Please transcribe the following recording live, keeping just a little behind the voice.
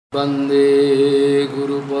वंदे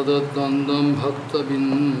गुरुपदद्वन्द्वं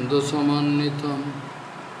भक्तबिन्दुसमन्वितं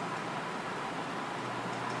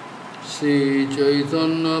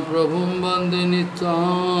श्रीचैतन्यप्रभुं वन्दे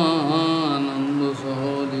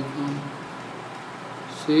नित्यानन्दसहोदितं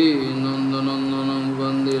श्रीनन्दनन्दनं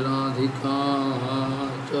वन्दे राधिका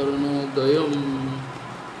चरणोदयं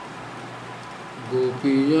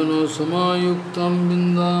गोपीजनसमायुक्तं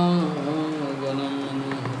बिन्दावनं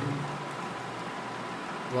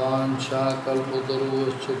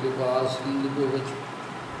वाञ्छाकल्पतरुश्च कृपासिन्धुभ्यश्च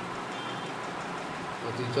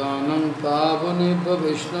पतितानं पावनेभ्यो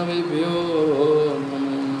वैष्णवेभ्यो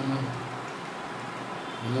नमो नमः।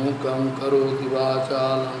 मूकं करोति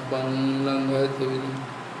वाचालं पङ्गुं लङ्घयति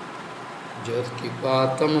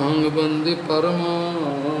यत्किपातमहं वन्दे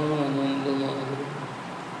परमानन्दमाधवं।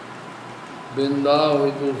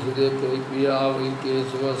 बिन्दावै तुलसीदेव प्रिया वै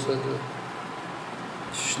केशवस्य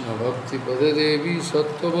कृष्ण भक्ति पदे देवी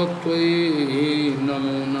सत्ववत्त्वयि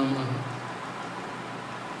नमो नमः।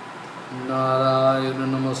 नारायण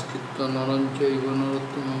नमस्कृत्य नरं चैव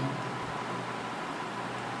नरोत्तमं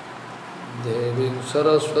देवीं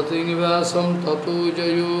सरस्वतीं व्यासं ततो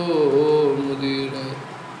जयो मुदीरये।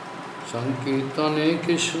 संकीर्तने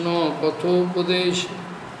कृष्ण कथोपदेशे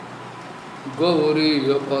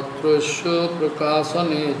गौरीयपत्रस्य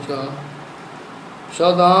प्रकाशने च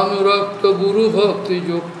सदानुरक्त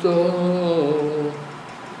गुरुभक्तियुक्तो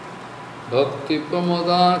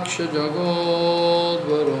भक्तिप्रमदाक्ष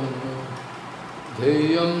जगोद्वरुन्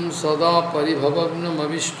ध्येयं सदा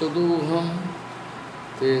परिभवग्नमविष्टदोहं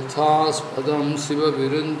तेथास्पदं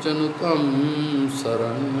शिवविरञ्चनुतं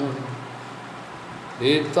शरण्यं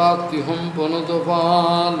एतात्युहं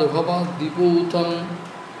पुनदपालभवाद्दिपूतं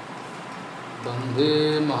वन्दे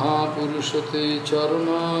महापुरुषते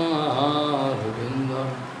चरणारविन्दं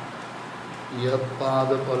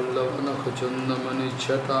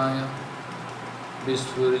यत्पादपल्लवनखचन्दमनिच्छटाय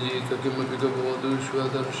विस्फुरिजित किमपि गबोधु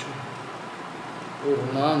स्वदर्शि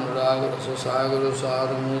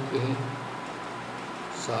पूर्णानुरागरससागरसारमूर्तिः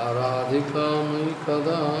साराधिकामयि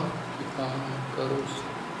कदा कृपां करोषि।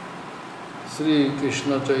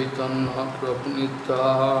 श्रीकृष्णचैतन्य प्रभु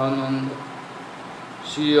नित्यानन्द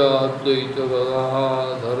श्री अद्वैत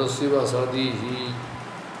गदाधर शिवासादि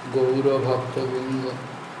गौरभक्तवृंद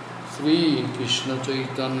श्रीकृष्ण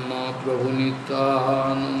चैतन्य प्रभु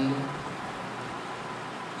नित्यानंद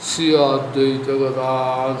श्री अद्वैत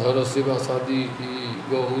गदाधर शिवासादि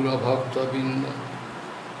गौरभक्तवृंद।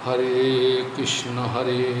 हरे कृष्ण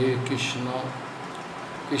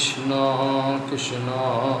कृष्ण कृष्ण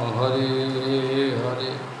हरे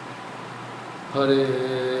हरे हरे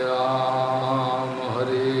राम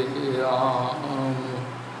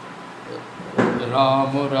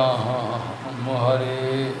राम राम हरे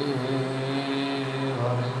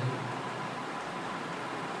हरे।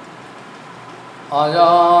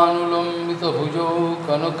 आजानुलंबित भुजौ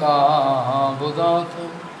कनकावदातं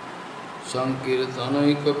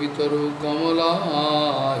संकीर्तनैकपितरो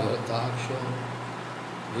कमलायताक्षं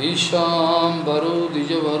विशाम्बरो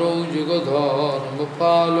द्विजवरो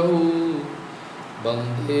जुगधर्मपालौ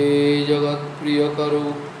वन्दे जगत्प्रियकरो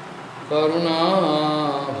करुणावतारो।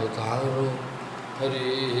 हरे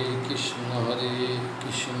कृष्ण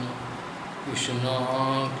कृष्ण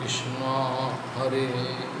कृष्ण हरे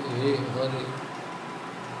हरे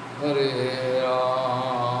हरे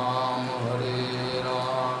राम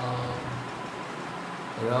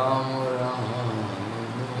राम राम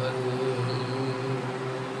हरे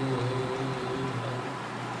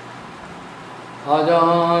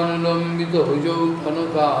आजानुलंबित भुजौ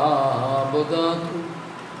कनकावदातु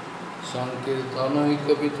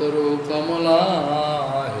संकीर्तनैकपितरो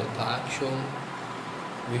कमलायताक्षं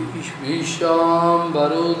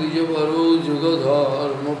विशाम्बरो द्विजवरो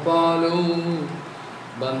जुगधर्मपालौ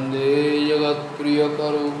वन्दे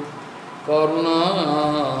जगत्प्रियकरो करुणावतारो।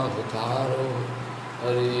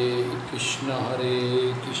 हरे कृष्ण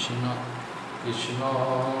कृष्ण कृष्ण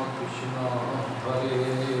हरे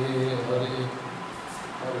हरे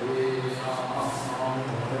हरे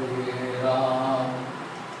राम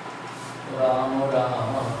राम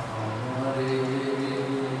राम हरे।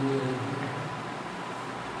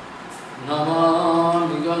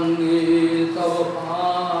 नमामि गंगे तव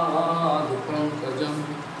पादपङ्कजं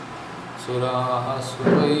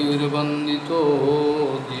सुरासुरैर्वन्दितो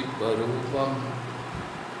दिव्यरूपं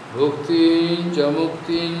भुक्तिं च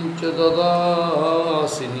मुक्तिं च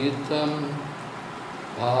ददासि नित्यं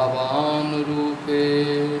भावानुरूपेण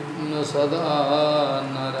सदा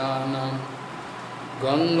नराणां।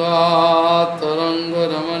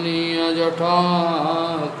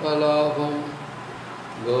 गङ्गातरङ्गरमणीयजटाकलापं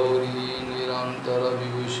Gauri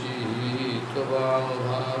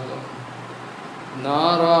निरन्तरविभूषितवामभाग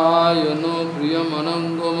Narayano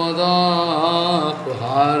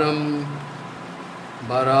Priyamanangamadapaharam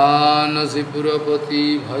Varanasi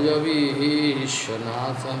Purapati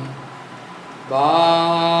Bhajavishwanatham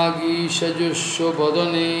Bhagishajusya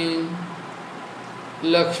Vadane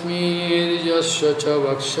Lakshmirjasya cha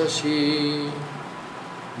Vakshasi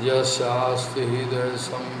Yasyasti Hidaya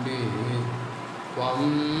Sambhid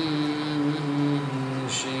Tvam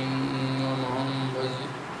Shingamam Bhaji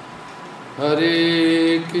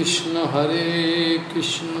Hare Krishna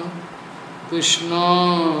Krishna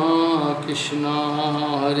Krishna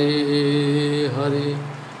Hare Hare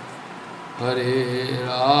Hare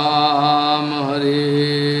Ram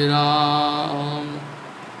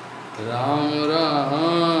Ram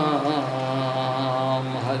Ram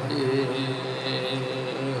Hare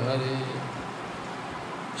Hare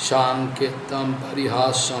Sankirtam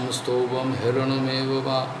Parihasam Stovam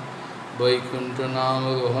Hiranameva Vaikuntha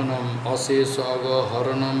Nama Gohanam Asesaga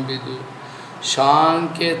Haranam Vidu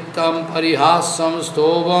Sankirtam Parihasam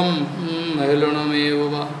Stovam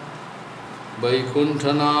Hiranameva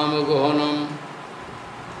Vaikuntha Nama Gohanam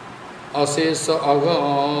Asesaga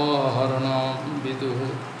Haranam Vidu.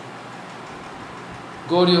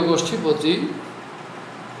 Gauriya Goshtipati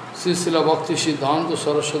Srila Bhakti Siddhanta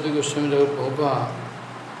Saraswati Goswami Prabhupada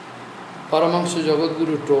Paramahansa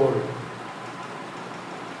Jagadguru told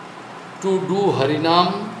to do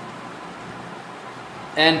Harinam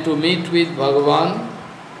and to meet with Bhagavan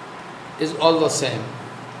is all the same.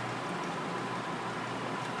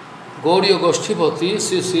 Gauriya Goshtipati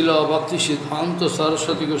Srila Bhakti Siddhanta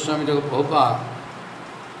Saraswati Goswami Prabhupada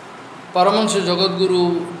Paramahansa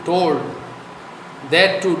Jagadguru told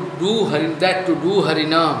that to do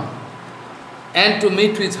Harinam and to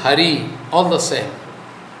meet with Hari, all the same.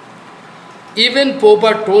 Even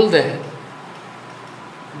Prabhupada told that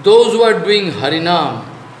those who are doing Harinam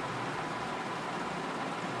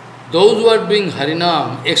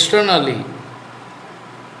externally,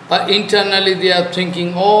 but internally they are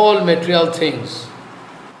thinking all material things.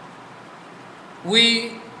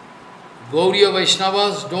 We, Gauriya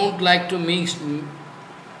Vaishnavas, don't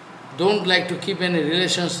like to keep any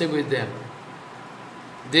relationship with them.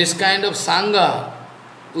 This kind of Sangha,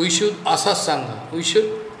 we should asasanga, we should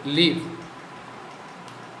leave.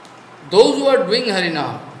 Those who are doing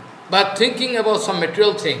Harinam, but thinking about some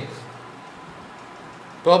material things,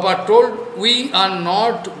 Prabhupada told, we are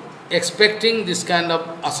not expecting this kind of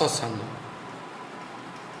asasanga.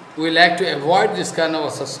 We like to avoid this kind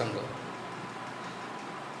of asasanga.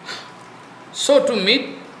 So to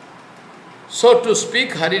meet, so to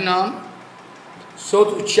speak Harinam, so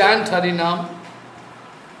to chant Harinam,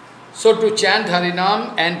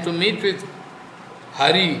 and to meet with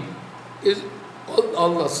Hari is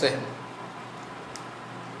all the same.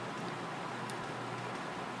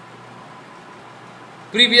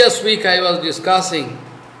 Previous week I was discussing,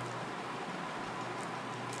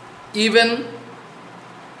 even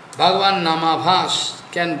Bhagavan Namabhas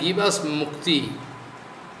can give us mukti.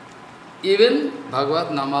 Even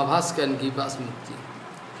Bhagavad Namabhas can give us mukti.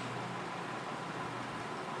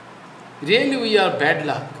 Really we are bad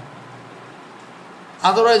luck.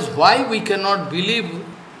 Otherwise, why we cannot believe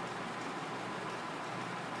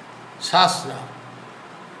Shastra?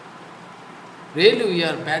 Really we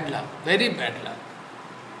are bad luck, very bad luck.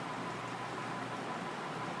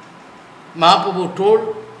 Mahaprabhu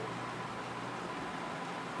told,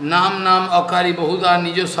 Nam Nam Akari Bahuda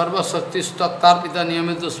Nijo Sarva Sakti Stattarpita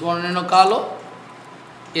Niyamita Swarneno Kalo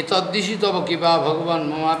Etadishitava Kiva Bhagavan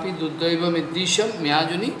Mamapi Duddaiva Middisham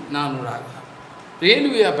Myajuni Nanuraga. Really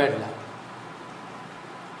we are bad luck.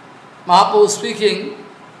 Mahaprabhu speaking,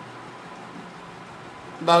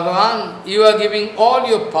 Bhagavan, you are giving all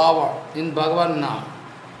your power in Bhagavan Nam.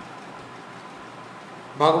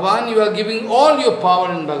 Bhagavan, you are giving all your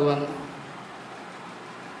power in Bhagavan Nam.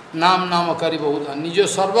 Nam Nam Akari Bahuda Nijo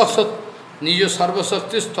Sarva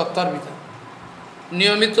Sakti Stattarvita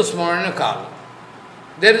Niyamita Smarana Kala.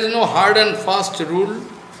 There is no hard and fast rule.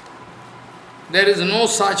 There is no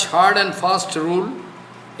such hard and fast rule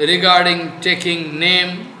regarding taking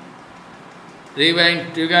name,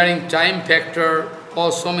 regarding time factor,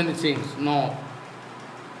 or so many things. No.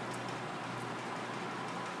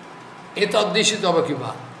 Etadishitava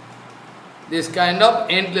kiva. This kind of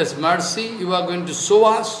endless mercy you are going to show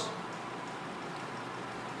us.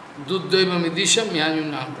 Duddaiva midisham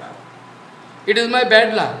yanyunamra. It is my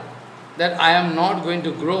bad luck that I am not going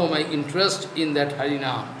to grow my interest in that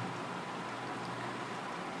Harinam.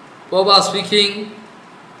 Prabhupada speaking,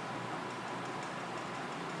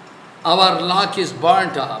 our luck is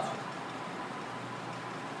burnt up.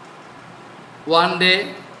 One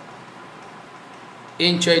day,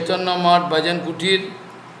 in Chaitanya Math Bhajan Kutir,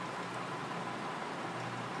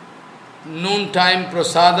 noontime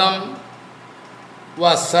prasadam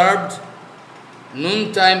was served.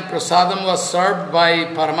 Noontime prasadam was served by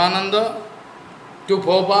Paramananda to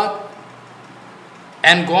Prabhupada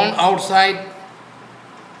and gone outside.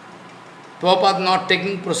 Prabhupada not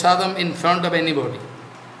taking prasadam in front of anybody.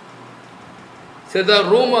 So the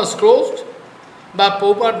room was closed, but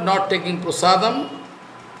Prabhupada not taking prasadam,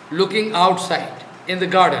 looking outside in the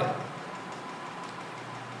garden.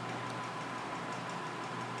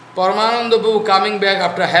 Paramananda Prabhu coming back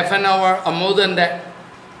after half an hour or more than that,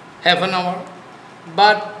 half an hour,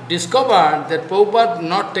 but discovered that Prabhupada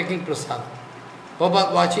not taking prasadam.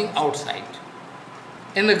 Prabhupada watching outside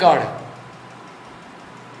in the garden.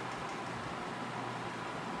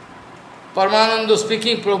 Paramananda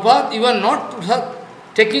speaking, Prabhupada, you are not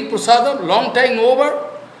taking prasadam, long time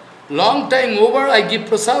over, I give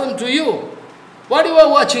prasadam to you. What you are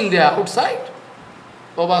watching there outside?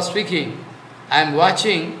 Prabhupada speaking, I am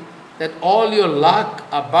watching that all your luck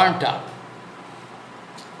are burnt up.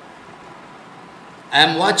 I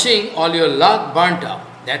am watching all your luck burnt up.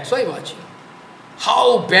 That's why watching.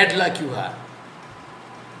 How bad luck you have.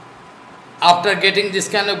 After getting this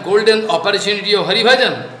kind of golden opportunity of Hari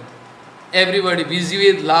Bhajan, everybody busy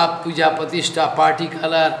with love, puja, patishta, party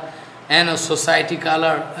color, and a society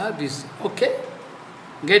color. Busy. Okay?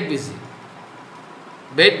 Get busy.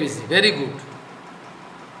 Get busy. Very good.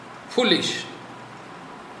 Foolish.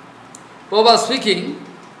 Prabhupada speaking,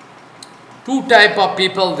 two type of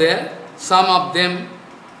people there. Some of them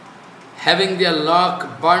having their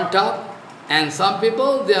luck burnt up, and some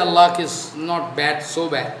people, their luck is not bad, so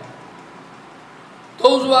bad.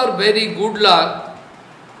 Those who are very good luck,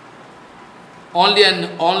 only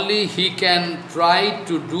and only he can try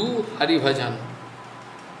to do Hari Bhajan.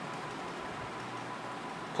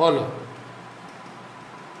 Follow.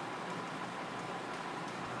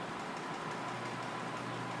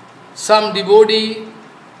 Some devotee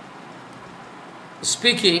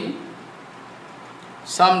speaking,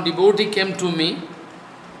 some devotee came to me,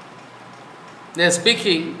 they are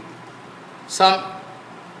speaking, some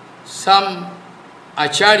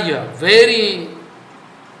Acharya, very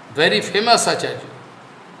famous Acharya,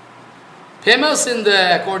 famous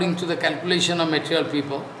according to the calculation of material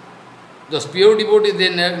people. Those pure devotees, they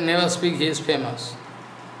never speak, he is famous.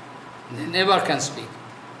 They never can speak,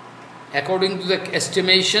 according to the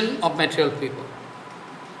estimation of material people.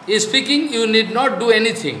 He is speaking, you need not do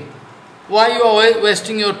anything. Why you are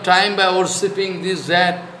wasting your time by worshipping this,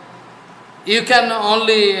 that? You can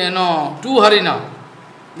only, do Harinam.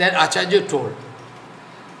 That Acharya told.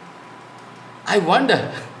 I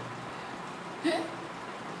wonder.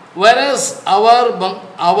 Whereas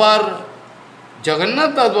our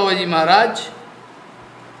Jagannath Das Babaji Maharaj,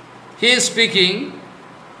 he is speaking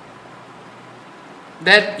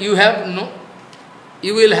that you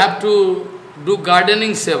will have to do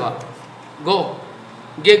gardening seva. Go.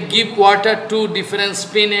 Give water to different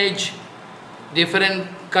spinach, different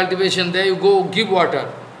cultivation. There you go, give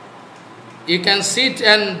water. You can sit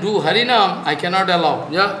and do Harinam, I cannot allow.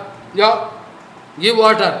 Yeah. Give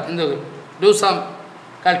water, do some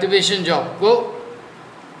cultivation job. Go.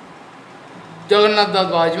 Jagannath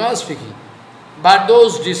Das Babaji speaking. But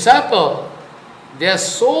those disciples, they are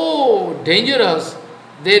so dangerous,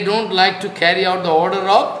 they don't like to carry out the order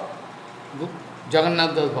of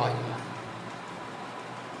Jagannath Das Babaji.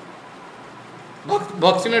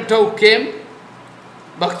 Bhaktivinoda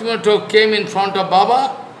Thakur came in front of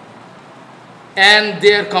Baba, and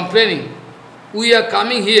they are complaining, we are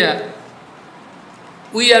coming here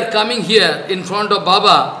in front of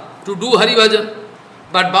Baba to do Hari Bhajan,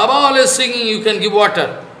 but Baba always singing, you can give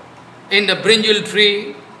water. In the brinjal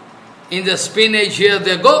tree, in the spinach here,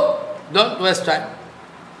 they go, don't waste time.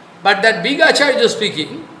 But that big Acharya is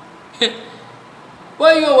speaking,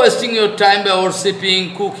 why you are wasting your time by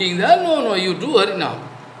worshipping, cooking? No, you do Harinam.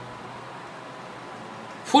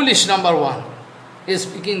 Foolish number one is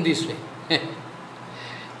speaking this way.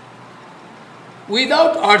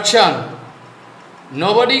 Without archan,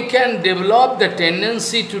 nobody can develop the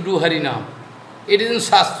tendency to do Harinam. It is in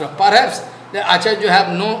Shastra. Perhaps the Acharya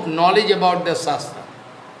have no knowledge about the Shastra.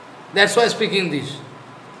 That's why speaking this.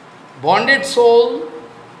 Bonded soul,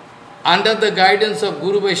 under the guidance of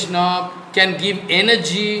Guru Vaishnava, can give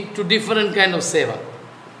energy to different kind of seva.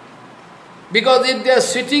 Because if they are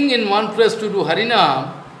sitting in one place to do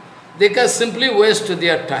Harinam, they can simply waste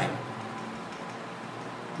their time.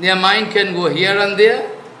 Their mind can go here and there,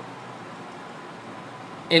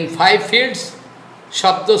 in 5 fields,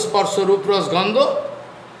 Shabda, Sparsha, Rupa, Rasa, Gandha.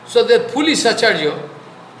 So that foolish Acharya,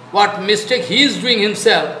 what mistake he is doing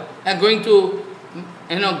himself, and going to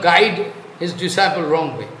guide his disciple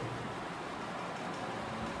wrong way.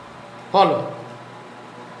 Follow.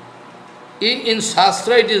 In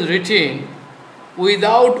Shastra it is written,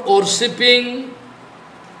 without worshipping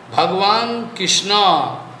Bhagavan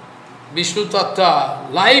Krishna, Vishnu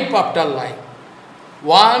Tattva, life after life,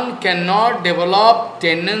 one cannot develop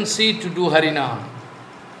tendency to do Harinam.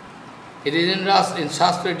 It is in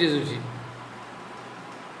Shastra it is written.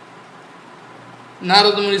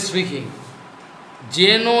 Narada Muni speaking,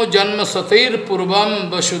 Jeno janma satir purvam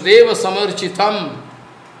vasudeva samarchitam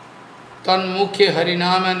tan mukhe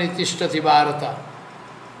harinama nitishtati bharata.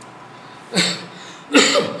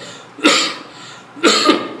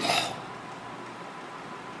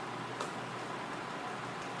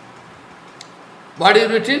 What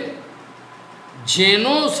is written?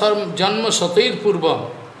 Jeno janma satir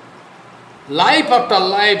purvam. Life after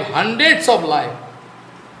life, hundreds of life,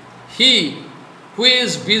 he who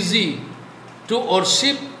is busy to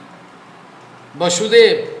worship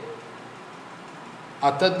Vasudev,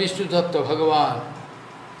 Atat Vishnu Tattva Bhagavan,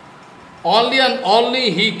 only and only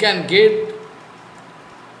he can get,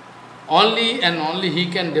 only and only he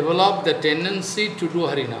can develop the tendency to do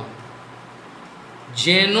Harinam.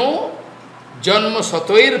 Jeno janma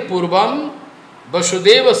satoir purvam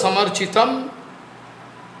Vasudeva samarchitam,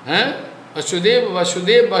 Vasudeva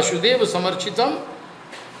samarchitam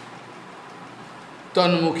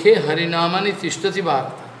Tanmukhe Harinamani Tishtati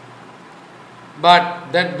Bharata.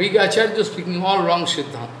 But that big Acharya is speaking all wrong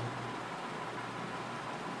Siddhanta.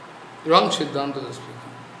 Wrong Siddhanta is speaking.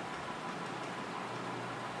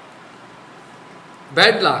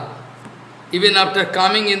 Bad luck. Even after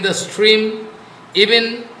coming in the stream,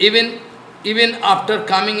 even after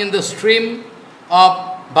coming in the stream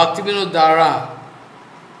of Bhaktivinoda Dhara,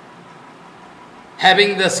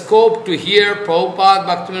 having the scope to hear Prabhupada,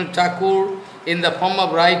 Bhaktivinoda Thakur in the form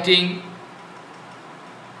of writing,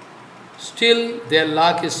 still their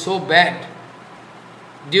luck is so bad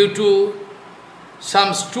due to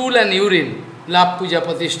some stool and urine, Lap Puja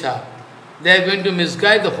Pratishtha. They are going to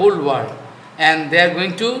misguide the whole world and they are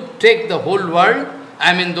going to take the whole world,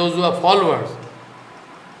 I mean those who are followers.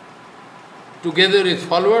 Together with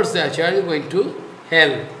followers, the Acharya is going to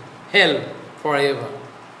hell forever.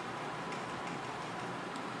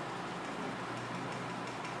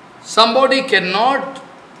 Somebody cannot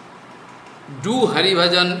do Hari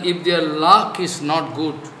Bhajan if their luck is not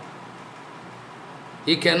good.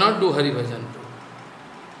 He cannot do Hari Bhajan too.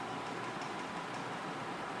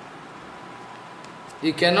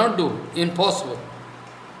 He cannot do, impossible.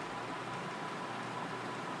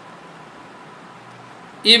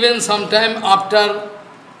 Even sometime after,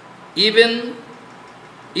 even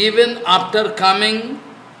after coming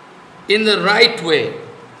in the right way,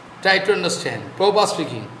 try to understand, Prabhupada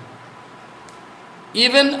speaking.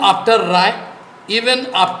 Even after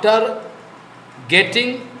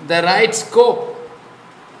getting the right scope,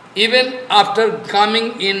 even after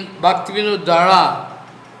coming in Bhaktivinoda Dhara,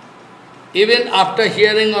 even after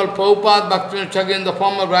hearing all Prabhupada, Bhaktivinoda Thakur in the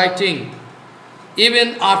form of writing,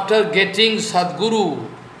 even after getting Sadguru,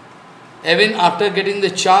 even after getting the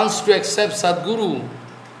chance to accept Sadguru,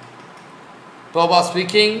 Prabhupada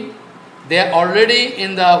speaking, they are already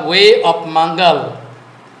in the way of Mangal.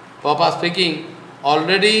 Prabhupada speaking,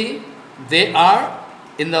 already they are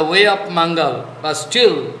in the way of Mangal, but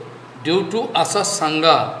still, due to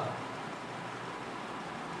Asasanga,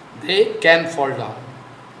 they can fall down.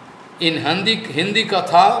 In Hindi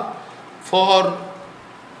Katha, for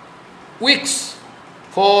weeks,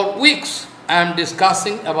 I am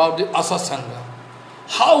discussing about the Asasanga.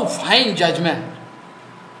 How fine judgment.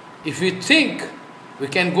 If we think we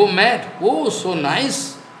can go mad, oh, so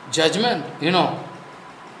nice judgment,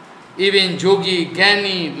 Even Jogi,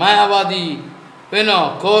 Gyani, Mayavadi,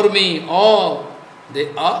 Kormi, all, they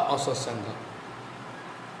are Asasanga.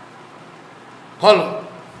 Follow.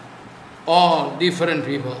 All different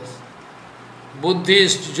peoples.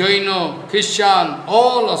 Buddhist, Jaino, Christian,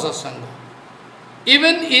 all Asasanga.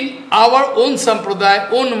 Even in our own sampradaya,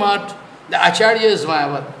 own mat, the Acharya is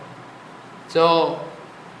Mayavad. So,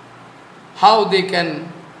 how they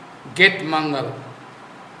can get Mangal?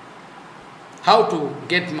 How to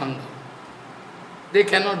get Mangal? They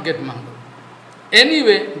cannot get Mangal.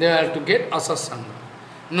 Anyway, they have to get Asasanga.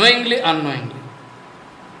 Knowingly, unknowingly.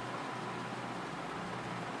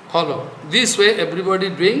 Follow. This way everybody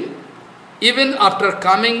doing. Even after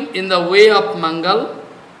coming in the way of Mangal,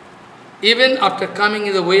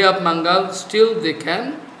 still they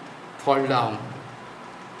can fall down.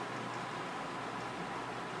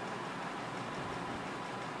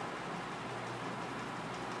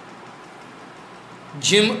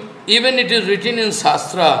 Even it is written in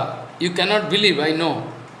Shastra, You cannot believe, I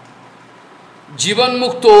know. Jivan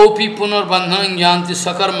mukto opi punarbandhanam yanti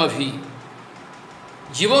sakarma bhi.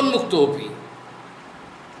 Jivan mukto opi.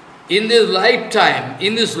 In this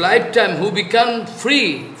lifetime, who become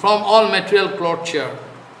free from all material torture.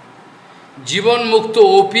 Jivan mukto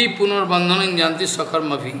opi punarbandhanam yanti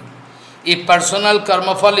sakarma bhi. If personal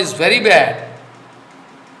karma fall is very bad,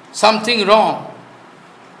 something wrong,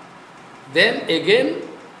 then again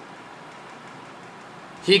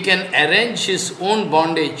he can arrange his own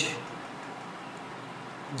bondage.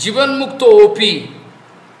 Jivan mukto opi.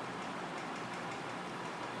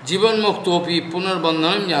 Jivan mukto opi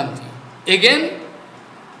punarbandhanam yanti. Again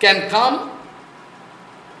can come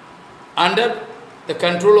under the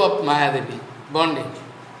control of Mayadevi, bondage.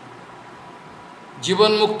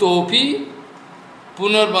 Jivan mukto opi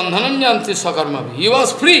punarbandhanam yanti sakarma bhi. He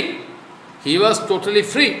was free. He was totally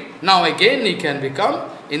free. Now again he can become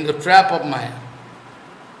in the trap of Maya.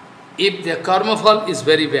 If the karma fall is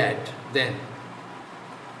very bad, then.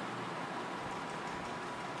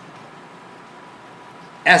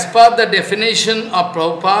 As per the definition of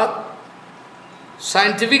Prabhupada,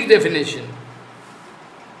 scientific definition,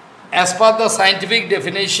 as per the scientific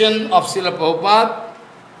definition of Srila Prabhupada,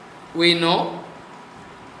 we know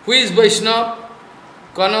who is Vaishnava.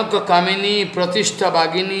 Kanaka Kamini, Pratishta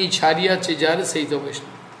Bhagini, Charya Chejare Saita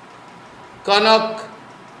Vaishnava.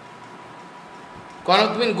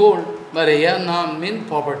 Kanak means gold, but here now means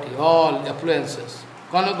property, all affluences.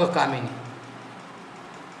 Kanaka Kamini,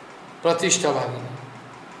 Pratishta Bhagini.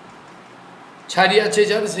 Charya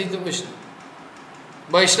Chejare Saita Vaishnava.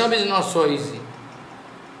 Vaishnava is not so easy.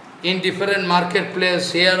 In different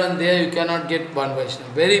marketplace, here and there, you cannot get one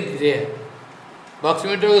Vaishnava. Very rare.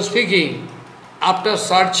 Bhaktivinoda was speaking, after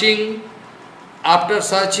searching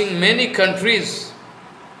many countries,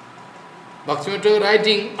 Bhaktivinoda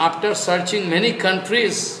writing, after searching many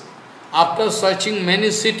countries, after searching many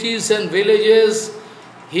cities and villages,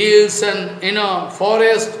 hills and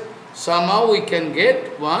forest, somehow we can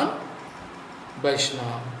get one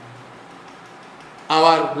Vaishnava.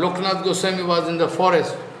 Our Loknath Goswami was in the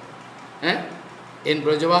forest, in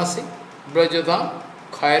Brajavasi, Brajadham,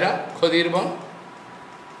 Khaira, Khadirvan.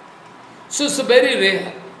 So it's very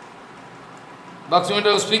rare.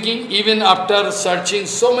 Bhaktivinoda was speaking, even after searching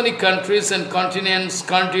so many countries and continents,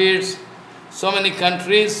 so many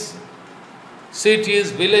countries,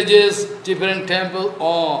 cities, villages, different temples,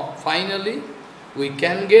 finally we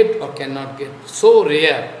can get or cannot get. So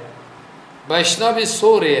rare. Vaishnava is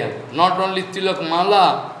so rare. Not only Tilak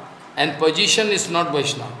Mala and position is not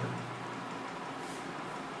Vaishnava.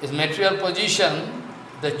 His material position,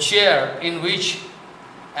 the chair in which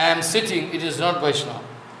I am sitting, it is not Vaishnava.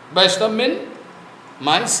 Vaishnava means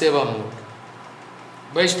my seva mood.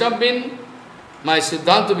 Vaishnava means my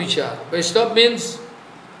Siddhanta Vichar. Vaishnava means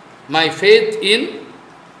my faith in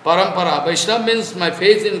Parampara. Vaishnava means my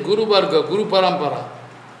faith in Guru Varga, Guru Parampara.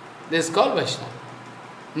 This is called Vaishnava.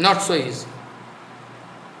 Not so easy.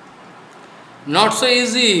 Not so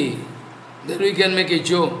easy that we can make a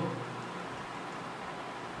joke.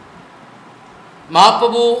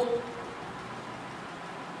 Mahaprabhu,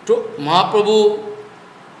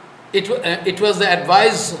 it was the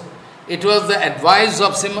advice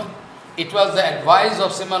of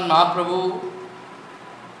Sriman Mahaprabhu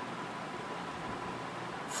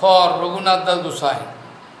for Raghunath Das Gosai.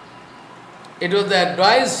 It was the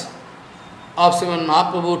advice of Sriman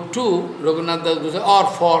Mahaprabhu to Raghunath Das Gosai, or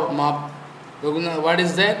for Raghunath. What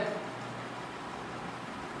is that?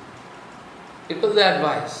 It was the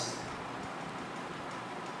advice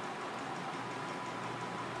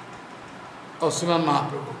of Sriman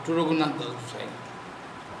Mahaprabhu to Raghunath Das Gosai.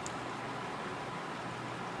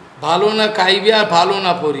 Bhalo na kaibe ar bhalo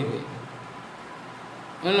na poribe.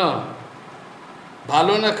 You know,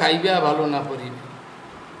 bhalo na kaibe ar bhalo na poribe.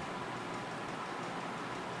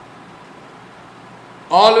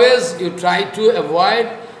 Always you try to avoid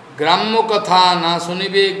Grammo Katha na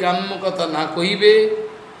sunibe, Grammo Katha na kohibe.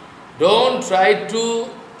 Don't try to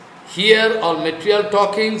hear all material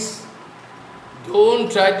talkings.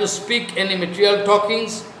 Don't try to speak any material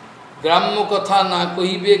talkings. Grammo Katha na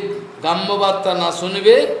kohibe, Grammo Vatta na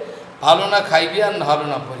sunibe, bhalo na khaibe and bhalo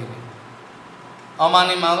na poribe.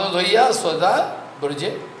 Amani mano dhoiya soda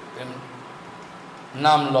burje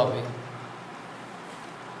nam lobe.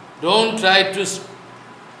 Don't try to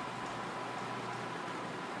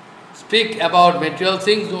speak about material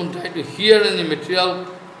things, don't try to hear any material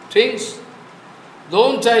things,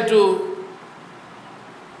 don't try to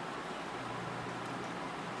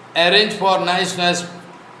arrange for nice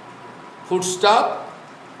food stuff.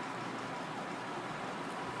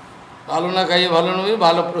 Bhalo na kaiye, bhalo na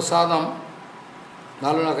bhalo prasadam.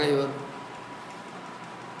 Bhalo na khaibar.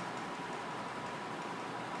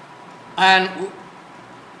 And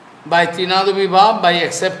by Trinada Vibhav, by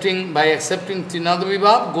accepting Trinada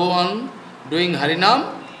Vibhav, go on doing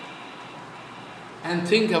Harinam and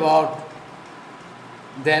think about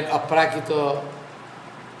that aprakita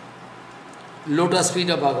lotus feet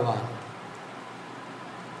of Bhagavan.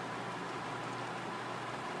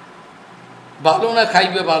 Bhalo na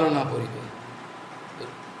khaibe, bhalo na poribe.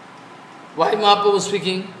 Why Mahaprabhu is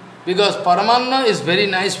speaking? Because Paramanna is very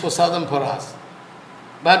nice prasadam for us.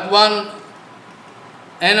 But one,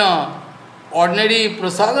 ordinary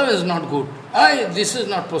prasadam is not good. This is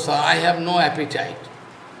not prasadam, I have no appetite.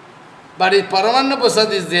 But if Paramanna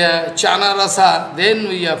prasad is there, chana rasa, then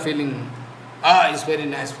we are feeling, it's very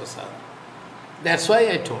nice prasadam. That's why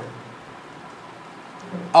I told.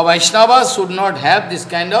 A Vaishnava should not have this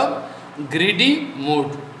kind of greedy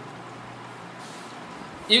mood.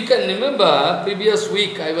 You can remember, previous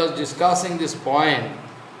week I was discussing this point,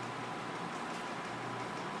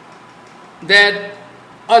 that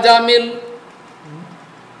Ajamil,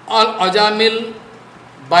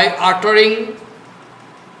 by uttering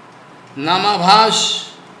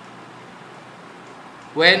Namabhash,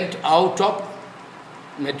 went out of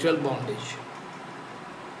material bondage.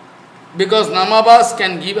 Because Namabhash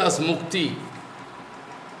can give us mukti.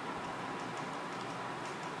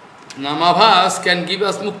 Namabhas can give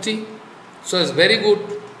us mukti, so it's very good.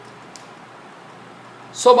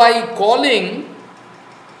 So by calling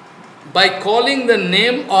the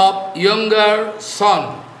name of younger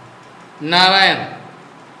son, Narayan,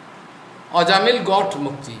 Ajamil got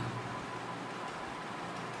mukti.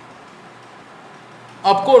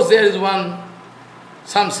 Of course, there is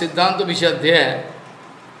some Siddhanta which are there.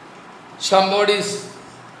 Sometimes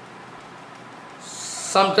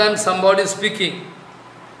somebody is speaking.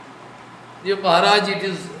 Maharaj, it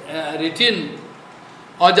is written,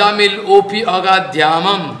 Ajamil opi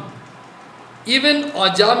agadhyamam. Even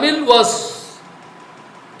Ajamil was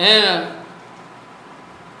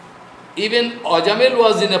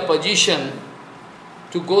in a position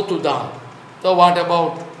to go to Dham. So what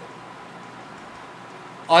about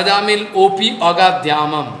Ajamil opi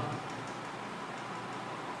agadhyamam?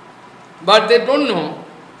 But they don't know.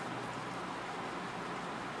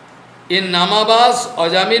 In Namabhas,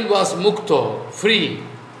 Ajamil was mukto, free.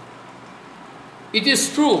 It is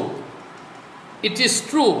true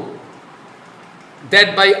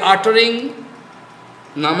that by uttering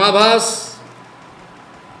Namabhas,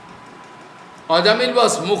 Ajamil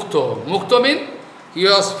was mukto. Mukto means he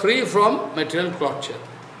was free from material torture.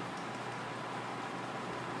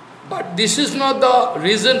 But this is not the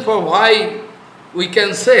reason for why we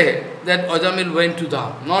can say that Ajamil went to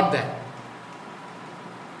Dham. Not that.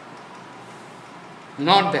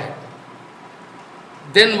 Not that.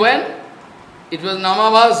 Then when it was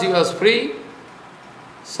Namabhas, he was free.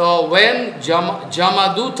 So when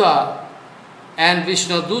Jamaduta and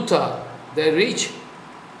Vishnuduta, they reach,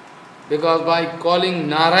 because by calling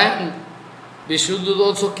Narayan, Vishnuduta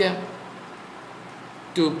also came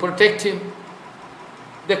to protect him.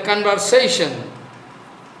 The conversation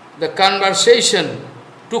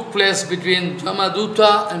took place between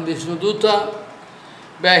Jamaduta and Vishnuduta.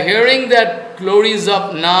 By hearing that glories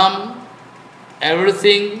of Nam,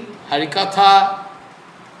 everything, Harikatha,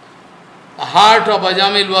 the heart of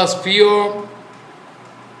Ajamil was pure,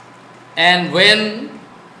 and when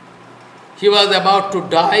he was about to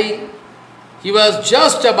die, he was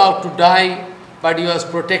just about to die, but he was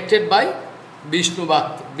protected by Vishnu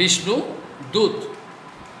Dut.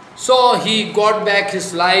 So he got back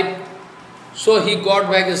his life.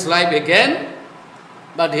 Again,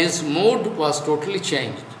 but his mood was totally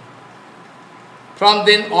changed. From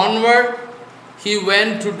then onward, he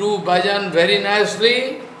went to do bhajan very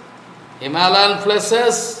nicely, Himalayan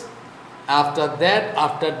places. After that,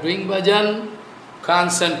 after doing bhajan,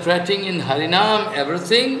 concentrating in Harinam,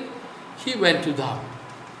 everything, he went to Dham.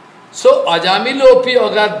 So, Ajamilopi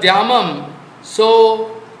Agadhyamam,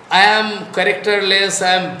 so I am characterless,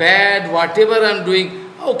 I am bad, whatever I am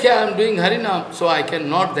doing, okay, I am doing Harinam, so I can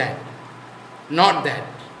not that. Not that.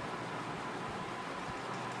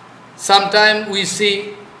 Sometimes we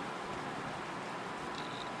see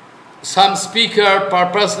some speaker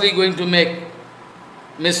purposely going to make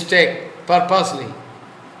mistake, purposely,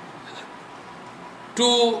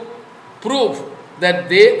 to prove that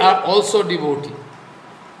they are also devotee.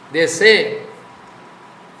 They say,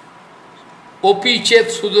 Opi chet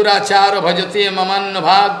sudurachara bhajate mamanna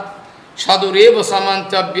bhag sadureva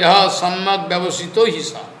samantabhyaha sammak vyavasito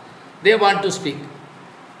hisa. They want to speak.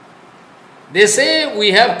 They say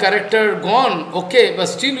we have character gone, okay, but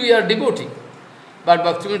still we are devotee. But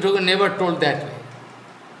Bhaktivinoda Thakur never told that way.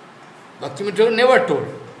 Bhaktivinoda Thakur never told.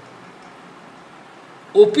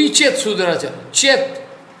 Opi chet sudracha. Chet.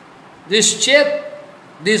 This chet,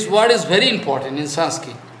 this word is very important in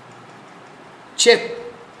Sanskrit. Chet.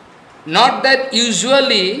 Not that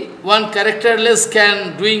usually one characterless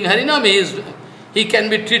can doing Harinam, he can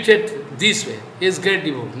be treated this way. He is great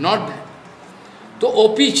devotee. Not that. So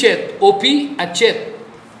Opi chet, Opi and chet.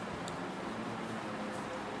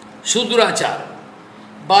 Sudrachar.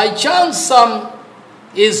 By chance some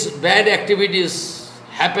his bad activities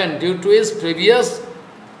happen due to his previous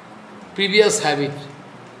habit.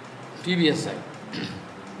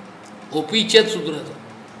 Opi chet sudrachar.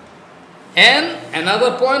 And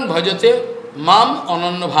another point, bhajate mam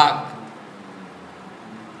ananya bhag.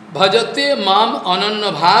 Bhajate mam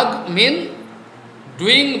ananya bhag mean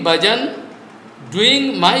doing bhajan,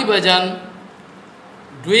 doing my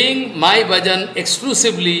bhajan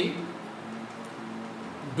exclusively,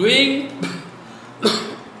 doing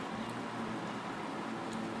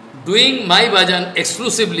my bhajan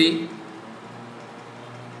exclusively,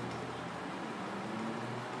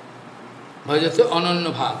 bhajate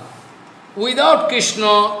ananya bhag. Without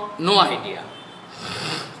Krishna, no idea.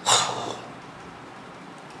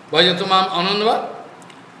 Bhajatamam anandva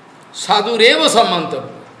sadhu reva samantabhya.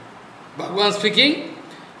 Bhagavan speaking,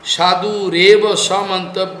 sadhu reva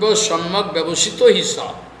samantabhya sammak vyavasito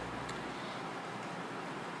hisa.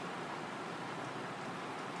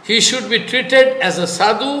 He should be treated as a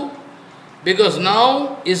sadhu because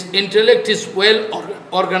now his intellect is well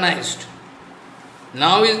organized.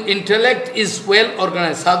 Now his intellect is well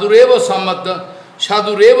organized. Sadhureva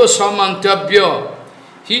samantabhya.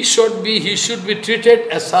 He should be treated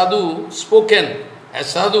as sadhu, spoken as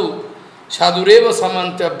sadhu. Sadhureva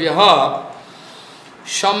samantabhya.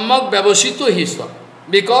 Sammak vyavasito hisa.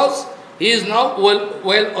 Because he is now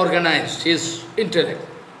well organized, his intellect.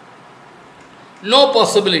 No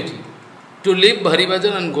possibility to leave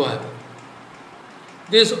Bharivajan and go ahead.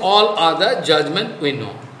 These all are the judgment we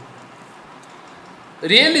know.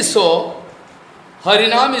 Really so,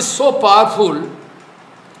 Harinam is so powerful.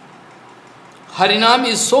 Harinam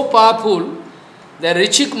is so powerful that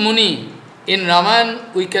Rishik Muni, in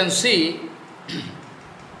Ramayana we can see,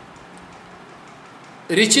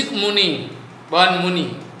 Rishik Muni, one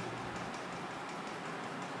Muni.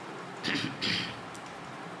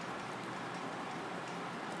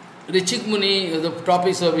 Rishik Muni, the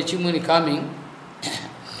topics of Rishik Muni coming,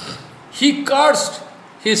 he cursed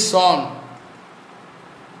his son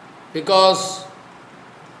because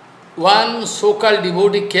one so-called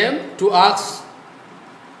devotee came to ask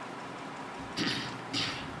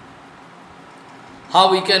how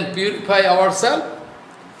we can purify ourselves.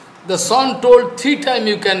 The son told 3 times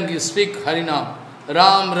you can speak Harinam.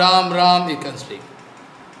 Ram, Ram, Ram, you can speak.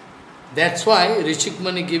 That's why Rishik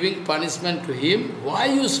Muni giving punishment to him. Why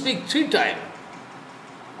you speak 3 times?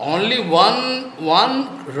 Only one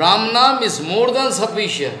Ram Nam is more than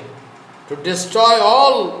sufficient to destroy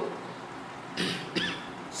all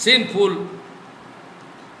sinful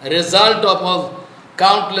result of all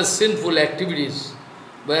countless sinful activities.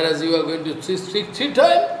 Whereas you are going to speak 3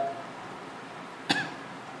 times.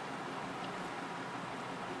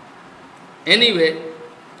 Anyway,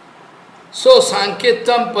 so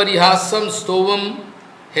Sanketam Parihasam Stovam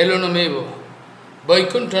Helonameva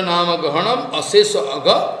Vaikuntha Nama Gahanam Asesa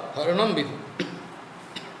Aga Haranam Vidhu.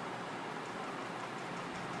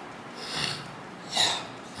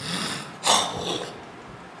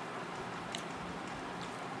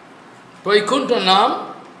 Vaikuntha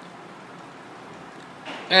Nam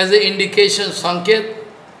as an indication, Sanket,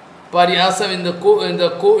 Parihasam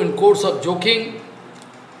in course of joking,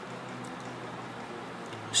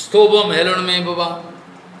 Stovam Heloname Baba.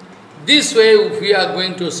 This way, if we are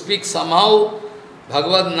going to speak somehow,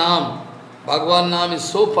 Bhagavad Nam is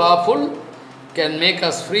so powerful, can make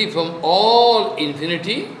us free from all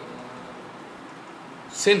infinity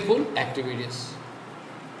sinful activities.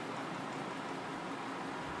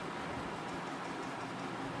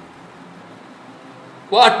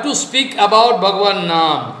 What to speak about Bhagavad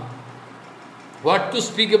Nam? What to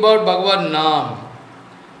speak about Bhagavad Nam?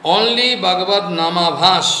 Only Bhagavad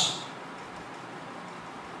Namabhas,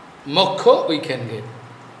 moksha we can get.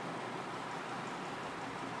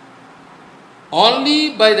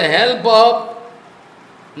 Only by the help of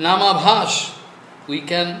Namabhas we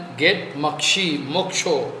can get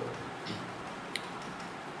moksha.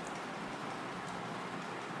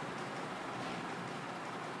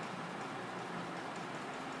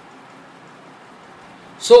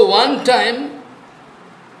 So one time,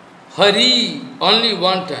 Hari, only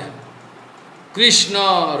one time.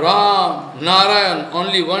 Krishna, Ram, Narayan,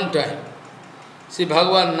 only one time. See,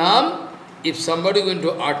 Bhagavan Nam, if somebody is going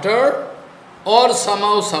to utter, or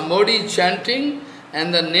somehow somebody is chanting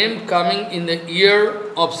and the name coming in the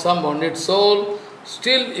ear of some bonded soul,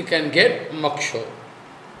 still you can get moksha.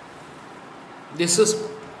 This is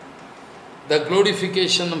the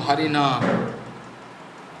glorification of Harinam.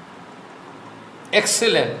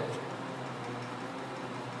 Excellent.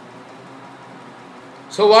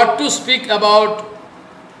 So what to speak about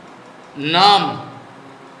Nam,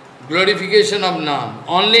 glorification of Nam?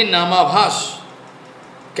 Only Namabhas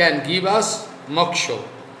can give us moksha.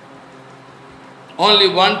 Only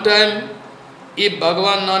one time, if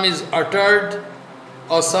Bhagavan Nam is uttered,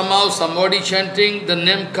 or somehow somebody chanting, the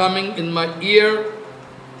name coming in my ear,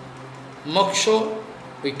 moksha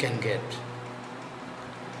we can get.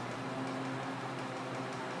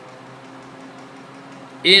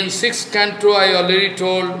 In 6th canto, I already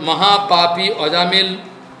told, Mahapapi Ajamil,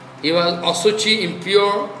 he was asuchi,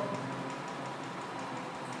 impure.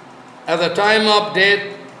 At the time of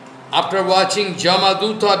death, after watching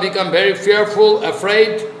Jamaduta become very fearful,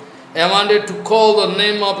 afraid, and wanted to call the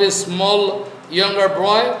name of his small younger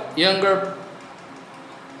boy, younger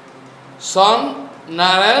son,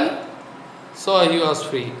 Narayan, so he was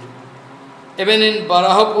freed. Even in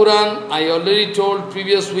Baraha Puran, I already told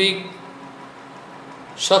previous week,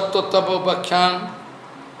 Sattva-Tapo-Pakhyan,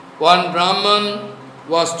 one Brahman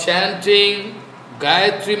was chanting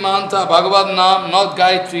Gayatri Mantra, Bhagavad Nam, not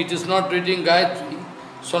Gayatri, it is not reading Gayatri.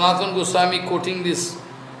 Sanatana Goswami quoting this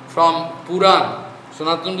from Puran.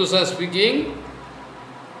 Sanatana Goswami speaking,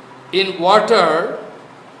 in water,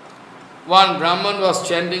 one Brahman was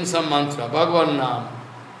chanting some mantra, Bhagavad Nam.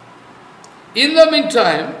 In the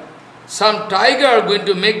meantime, some tiger going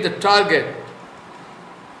to make the target.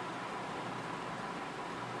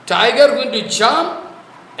 Tiger going to jump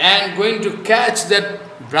and going to catch that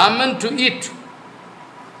Brahman to eat.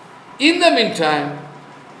 In the meantime,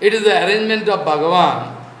 it is the arrangement of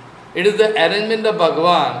Bhagavan. It is the arrangement of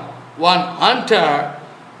Bhagavan. One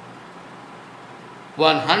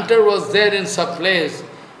hunter was there in some place.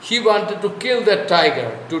 He wanted to kill that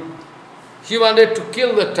tiger. He wanted to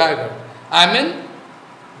kill the tiger. I mean,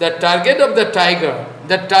 the target of the tiger.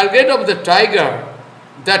 The target of the tiger.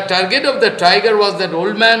 The target of the tiger was that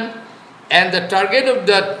old man, and the target of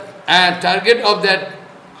that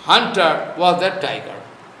hunter was that tiger.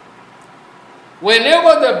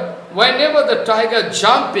 Whenever the tiger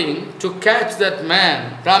jumping to catch that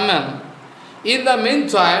man, Brahman, in the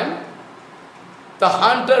meantime, the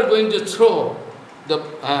hunter going to throw the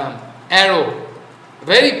arrow,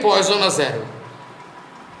 very poisonous arrow,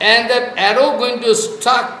 and that arrow going to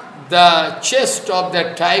struck the chest of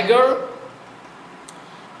that tiger,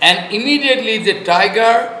 and immediately the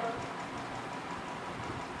tiger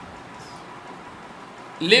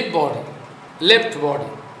left body.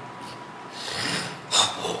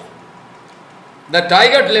 The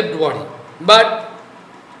tiger left body. But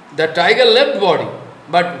the tiger left body.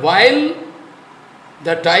 But while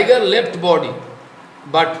the tiger left body,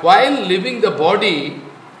 but while leaving the body,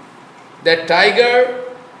 the tiger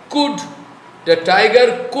could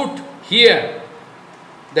hear.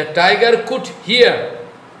 The tiger could hear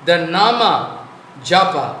the nama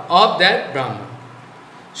japa of that Brahman.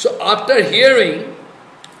 So after hearing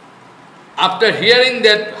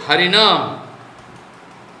that Harinam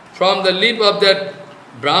from the lip of that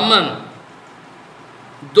Brahman,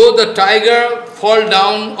 though the tiger fall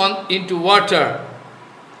down into water,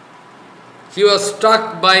 he was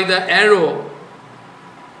struck by the arrow,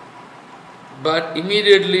 but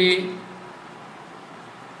immediately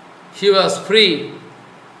he was free.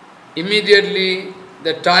 Immediately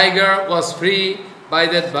the tiger was free by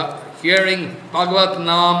that hearing Bhagavat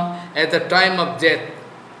Nam at the time of death.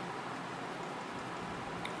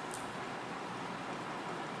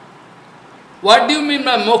 What do you mean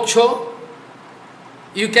by moksha?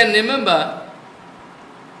 You can remember,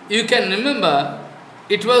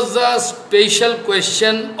 it was a special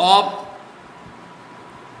question of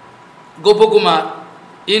Gopakumar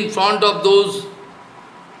in front of those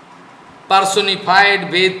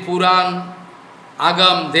personified Ved, Puran,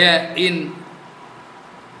 Agam there in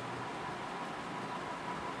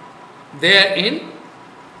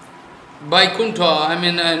Vaikuntha,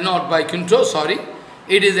 not Vaikuntha, sorry.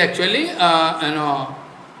 It is actually,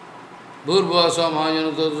 Bhurvasa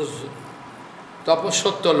Mahajana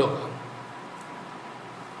Tapasyatta Loka.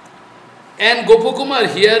 And Gopakumar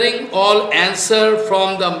hearing all answer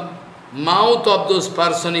from the mouth of those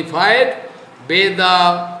personified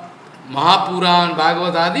Veda, Mahapuran,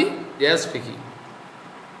 Bhagavad Adi, they are speaking.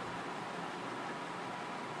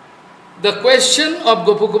 The question of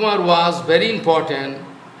Gopakumar was very important.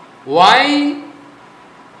 Why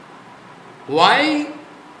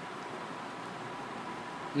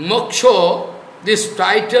moksha this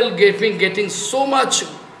title getting so much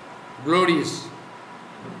glorious?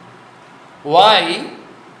 Why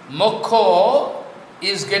moksha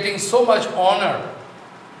is getting so much honor?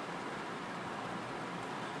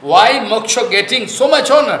 Why moksha getting so much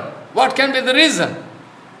honor? What can be the reason?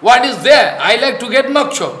 What is there? I like to get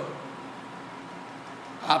moksha.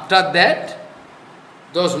 After that,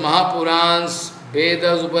 those Mahapurans,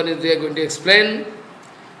 Vedas, Upanishads, they are going to explain.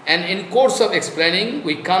 And in course of explaining,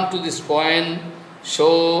 we come to this point,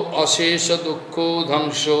 So asesha dukkho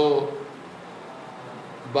dhangsho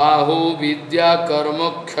bahu vidya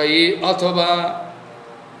karma khayi athava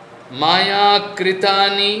maya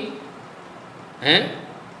kritani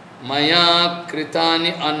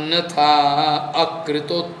annatha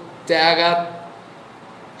akrito tyagat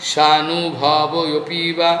shanu bhavo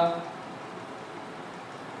yopiva.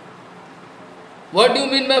 What do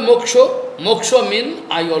you mean by moksha? Moksha means,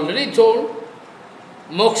 I already told,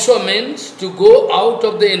 moksha means to go out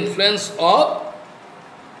of the influence of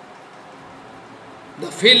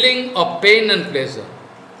the feeling of pain and pleasure.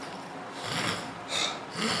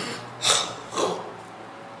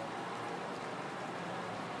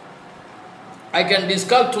 I can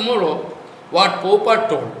discuss tomorrow what Prabhupada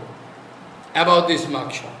told about this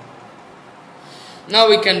moksha. Now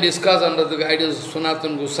we can discuss under the guidance of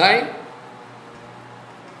Sanatana Gosai.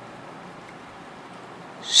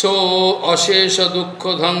 So ashesha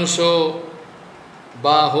dukkha dhangsho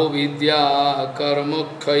baho vidya karma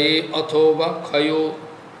khaye athova khayo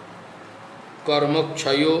karma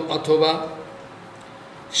khayo athova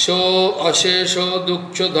so ashesha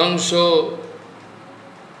dukkha dhangsho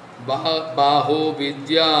baho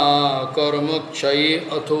vidya karma khaye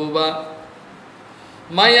athova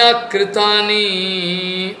maya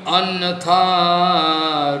kritani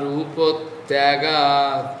annatha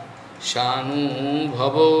rupotyagat Shanu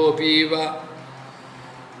bhavo piva.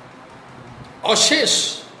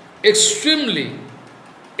 Ashesh, extremely,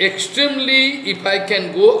 if I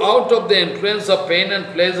can go out of the influence of pain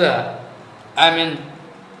and pleasure, I mean,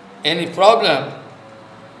 any problem,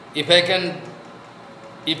 if I can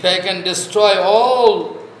destroy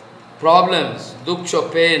all problems,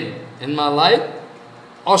 dukkha, pain in my life,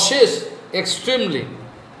 ashesh, extremely,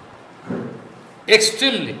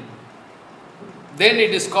 then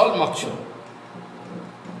it is called moksha.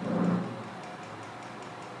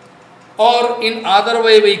 Or in other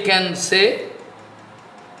way we can say,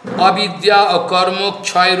 avidya or karma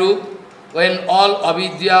kshayrup, when all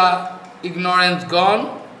avidya, ignorance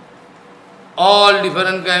gone, all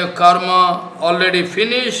different kind of karma already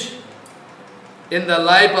finished in the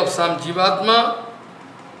life of some jivatma,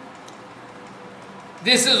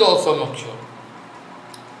 this is also moksha.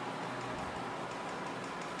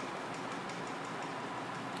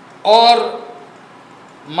 Or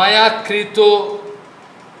maya krito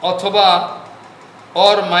athava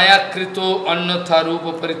or maya krito annatha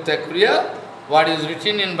rupa parityakriya, what is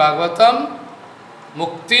written in Bhagavatam,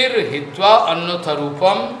 muktir hitva annatha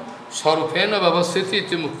rupam sarupena bhavasiti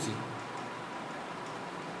iti mukti.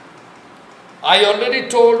 I already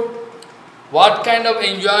told what kind of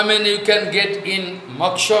enjoyment you can get in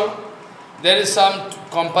moksha. There is some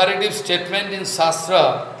comparative statement in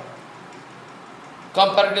Shastra.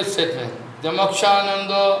 Comparative statement. The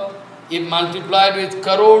moksha-ananda, if multiplied with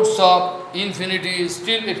crores of infinity,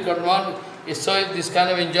 still it cannot, so this kind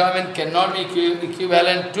of enjoyment cannot be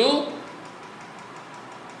equivalent to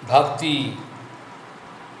bhakti.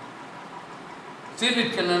 Still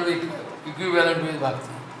it cannot be equivalent with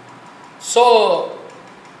bhakti. So,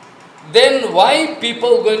 then why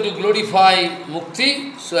people going to glorify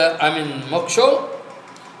mukti, moksha?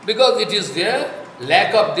 Because it is their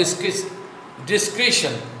lack of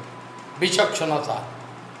discretion, vichakshanata,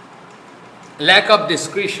 lack of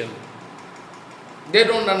discretion. They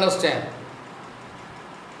don't understand.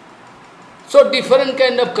 So different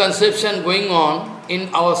kind of conception going on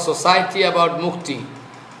in our society about mukti.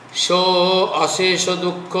 So asesha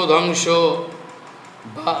dukkha dhangsho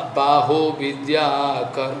baho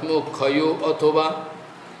vidya karma khayo athava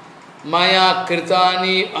maya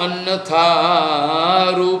kritani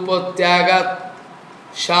annatha rupa tyagat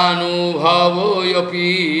Shanu bhavo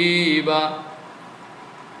yopiva.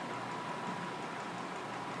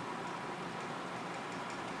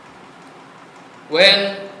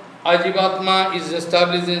 When Ajivatma is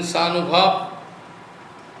established in Sanubhav,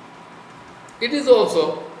 it is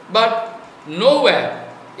also, but nowhere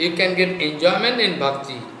you can get enjoyment in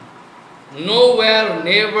bhakti. Nowhere,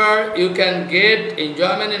 never you can get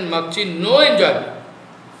enjoyment in bhakti, no enjoyment.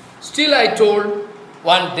 Still I told,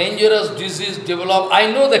 one dangerous disease developed,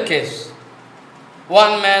 I know the case.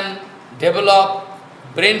 One man developed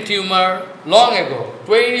brain tumor long ago,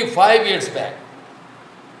 25 years back.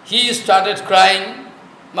 he started crying,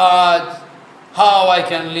 Maharaj, how I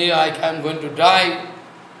can live, I am going to die.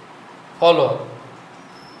 Follow.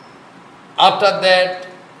 After that,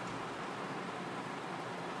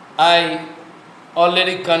 I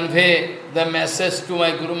already convey the message to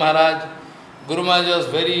my Guru Maharaj. Guru Maharaj was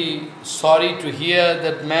very sorry to hear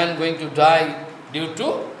that man going to die due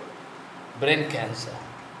to brain cancer.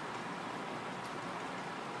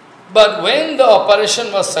 But when the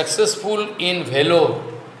operation was successful in Vellore,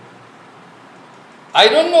 I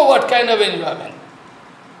don't know what kind of enjoyment.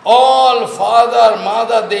 All father,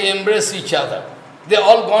 mother, they embrace each other. They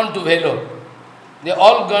all gone to Vellore. They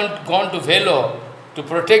all gone to Vellore to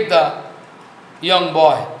protect the young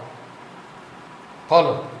boy.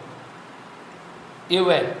 Follow. You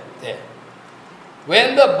went there.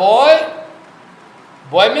 When the boy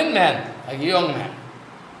means man, a young man,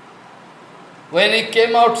 when he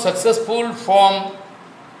came out successful from,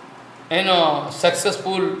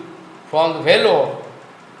 successful from the Vellore,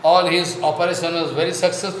 all his operation was very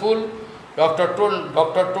successful. Doctor told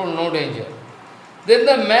no danger. Then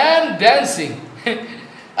the man dancing.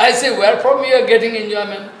 I say, where from you are getting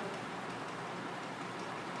enjoyment?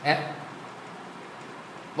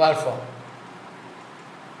 Where from?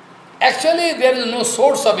 Actually, there is no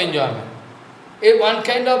source of enjoyment. It's one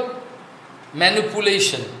kind of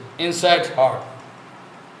manipulation inside heart.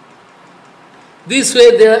 This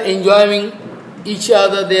way they are enjoying each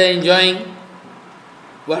other, they are enjoying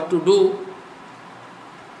what to do.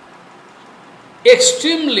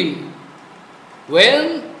 Extremely,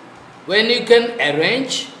 when you can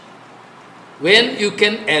arrange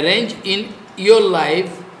in your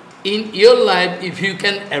life, if you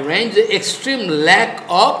can arrange the extreme lack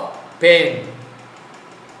of pain,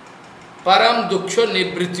 param duksha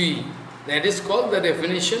nibriti, that is called the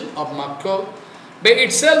definition of moksha. By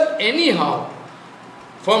itself, anyhow,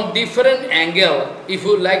 from different angle, if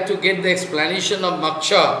you like to get the explanation of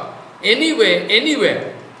moksha,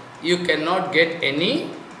 anywhere, you cannot get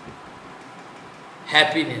any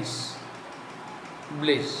happiness,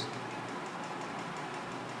 bliss.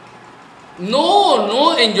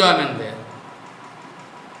 No enjoyment there.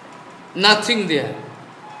 Nothing there.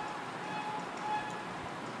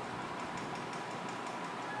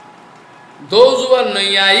 Those who are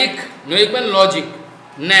Nayayik means logic,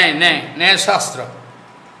 Nyaya Shastra.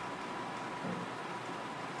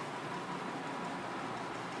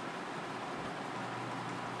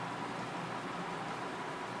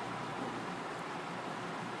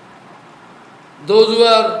 Those who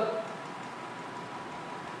are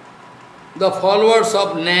the followers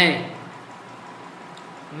of Nyaya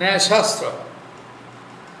Shastra,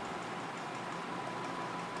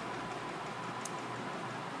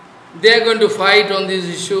 they are going to fight on this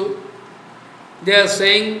issue. They are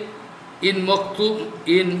saying in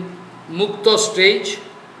Mukta stage,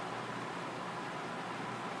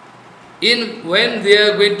 when they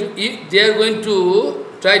are going to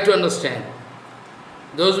try to understand.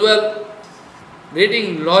 Those who are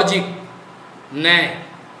reading logic, Nyaya,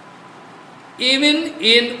 even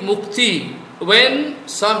in Mukti, when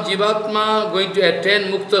some Jivatma going to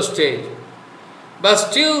attain Mukta stage, but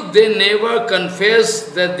still they never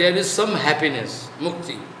confess that there is some happiness,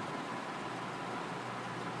 Mukti.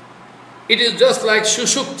 It is just like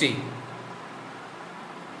Sushupti.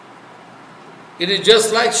 It is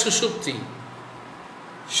just like Sushupti.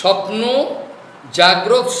 Shapno,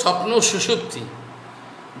 Jagrot, Sapno, Sushupti.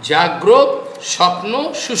 Jagrot,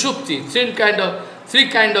 Shapno, Sushupti. Three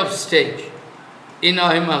kind of stage in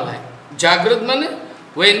our Himalaya. Jagrot means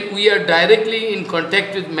when we are directly in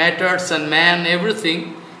contact with matters and man,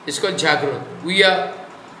 everything, it's called Jagrot. We are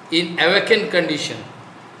in awakened condition.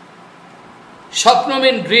 Shapno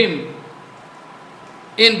means dream.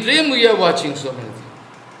 In dream we are watching so many things.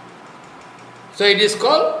 So it is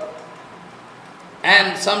called,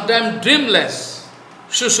 and sometimes dreamless,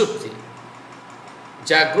 Sushupti.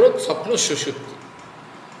 Jagrot, Sapno, Sushupti.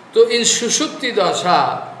 So in Sushupti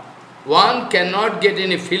Dasha, one cannot get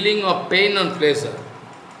any feeling of pain and pleasure.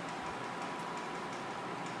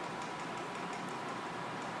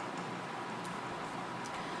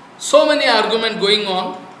 So many arguments going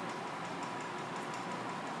on.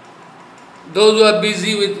 Those who are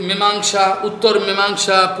busy with Mimamsa, Uttar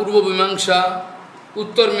Mimamsa, Purva Mimamsa,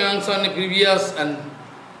 Uttar Mimamsa and previous, and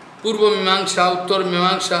Purva Mimamsa, Uttar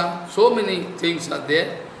Mimamsa, so many things are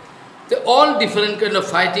there. They are all different kind of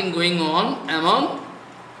fighting going on among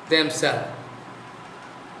themselves.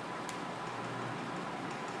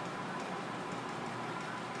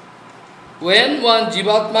 When one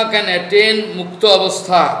Jivatma can attain Mukta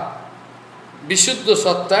Avastha, Vishuddha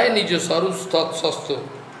Sattai Nija Sarup Tat Sasto.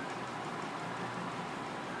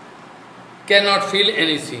 cannot feel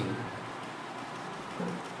anything.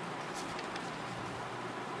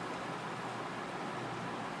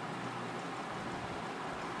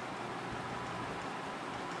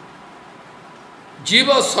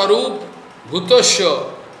 Jiva Sarup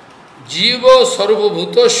Bhutasya, Jiva Sarupa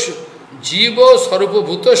Bhutasya, Jiva Sarupa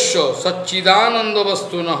Bhutasya, Satchidananda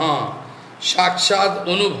Vastunaha, Shakshad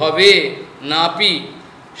Anubhave Napi,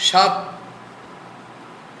 Shat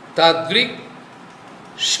Tadrik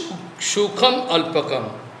Shukham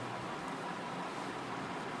Alpakam.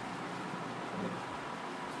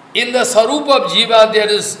 In the Sarup of Jiva there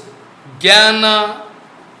is Jnana,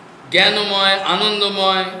 Jnanamoy,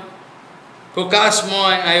 Anandamoy,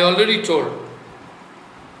 Prakashmoy, I already told.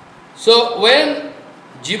 So when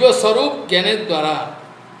Jiva Sarup Jnana Dwara,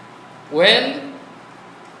 when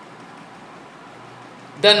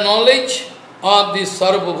the knowledge of the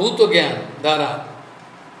Sarva Bhuta Jnana Dwara,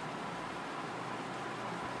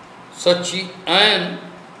 Sachi and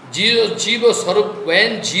Jiva Sarup,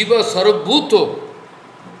 when Jiva Sarup Bhuta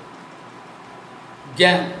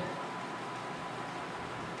Jnana,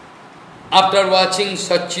 after watching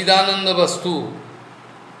Satchidananda Vastu,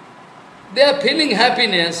 they are feeling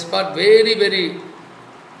happiness, but very,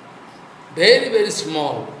 very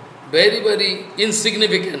small, very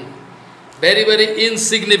insignificant, very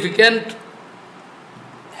insignificant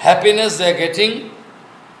happiness they are getting.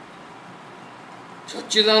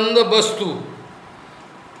 Satchidananda Vastu.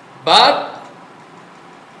 But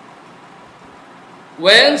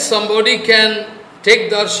when somebody can take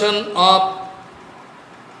darshan of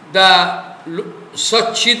the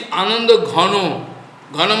Satchid Ananda Ghano,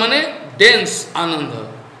 Ghana mane dense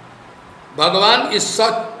Ananda. Bhagavan is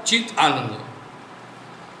Satchid Ananda.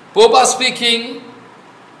 Popa speaking,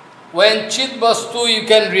 when Chit Vastu you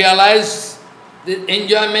can realize the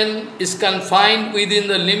enjoyment is confined within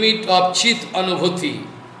the limit of Chit Anubhuti,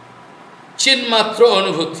 Chit Matra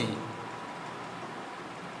Anubhuti.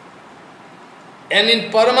 And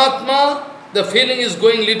in Paramatma, the feeling is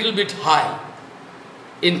going little bit high.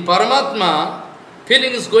 In Paramatma,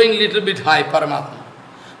 feeling is going little bit high, Paramatma.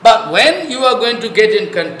 But when you are going to get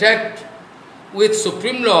in contact with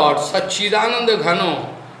Supreme Lord, Satchidananda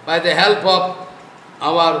Ghano, by the help of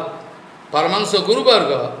our Paramahansa Guru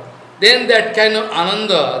Varga, then that kind of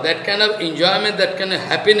ananda, that kind of enjoyment, that kind of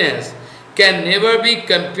happiness can never be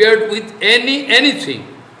compared with anything.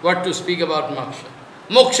 What to speak about moksha?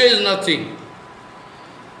 Moksha is nothing.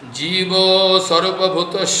 Jiva Sarupa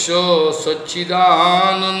Bhutasya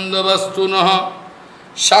Satchidananda Vastunaha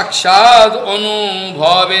Shakshad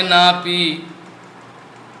Anubhave Napi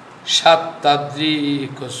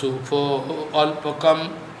Shattadrika Sufo Alpakam.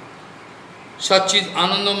 Satchid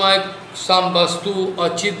Anandamaya, some Vastu or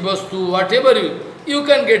Chit Vastu, whatever you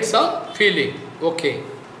can get some feeling, okay.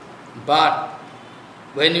 But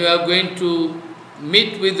when you are going to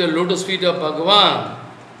meet with the lotus feet of Bhagavan,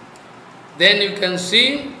 then you can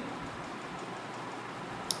see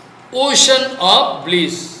ocean of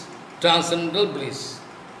bliss, transcendental bliss.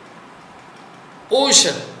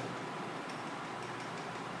 Ocean.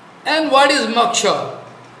 And what is moksha?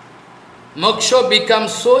 Moksha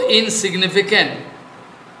becomes so insignificant.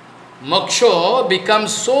 Moksha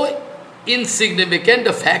becomes so insignificant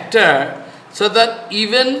a factor, so that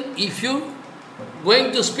even if you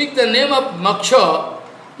going to speak the name of moksha,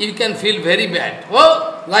 you can feel very bad.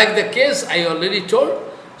 Well, like the case I already told,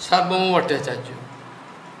 Sarvabhauma Bhattacharya.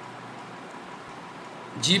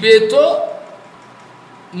 Jiveto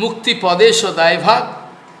mukti padesha daibhag.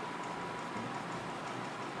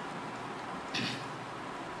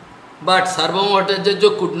 But Sarvabhauma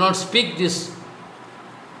Bhattacharya could not speak this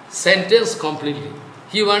sentence completely.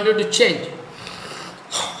 He wanted to change.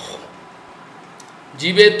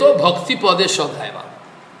 Jiveto bhakti padesha daibhag.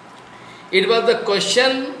 It was the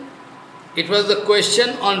question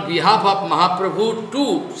on behalf of Mahaprabhu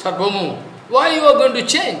to Sarvabhauma. Why you are going to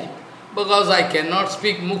change? Because I cannot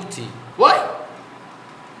speak mukti. Why?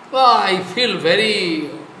 Well, I feel very,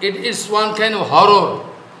 it is one kind of horror.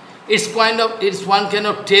 It's one kind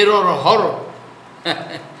of terror or horror.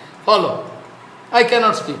 Follow. I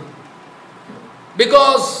cannot speak.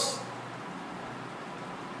 Because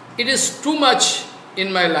it is too much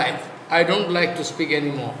in my life. I don't like to speak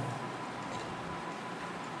anymore.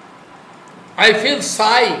 I feel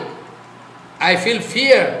sigh, I feel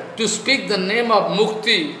fear to speak the name of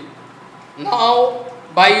mukti. Now,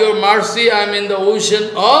 by your mercy, I am in the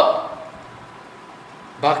ocean of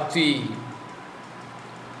bhakti.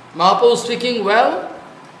 Mahaprabhu speaking, well,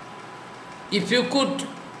 if you could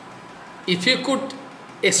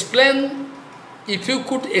explain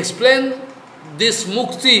this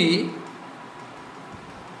mukti,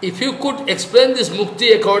 if you could explain this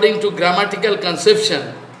mukti according to grammatical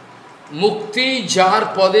conception, mukti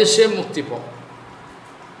jar pade se mukti po.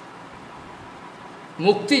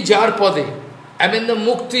 Mukti jar pade. I mean the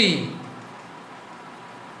mukti.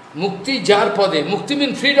 Mukti jar pade. Mukti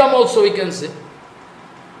means freedom also we can say.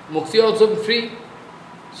 Mukti also free.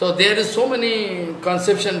 So there is so many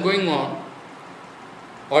conception going on.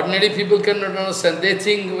 Ordinary people cannot understand. They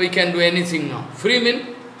think we can do anything now. Free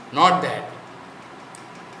means not that.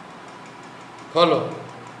 Follow.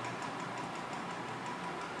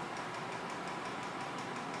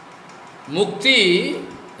 Mukti,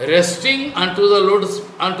 resting unto the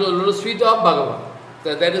lotus feet of Bhagavan.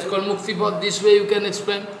 That is called mukti. For this way you can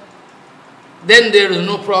explain. Then there is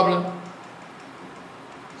no problem.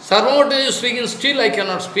 Sarvamata is speaking, still I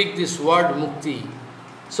cannot speak this word mukti.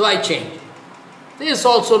 So I change. This is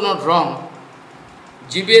also not wrong.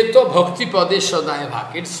 Jiveto bhakti padesha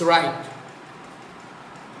dayabhak. It's right.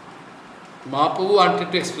 Mahaprabhu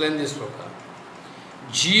wanted to explain this sloka.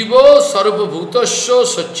 Jivo sarvabhutasya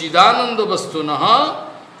sachidananda vastunaha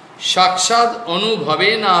shakshad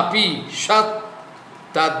anubhavena api shat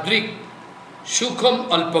tadrik sukham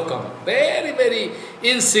alpakam. Very, very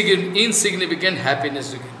insignificant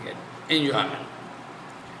happiness you can get. Enjoyment.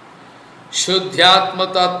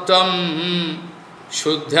 Shuddhyatma tattvam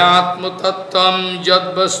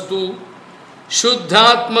jadvastu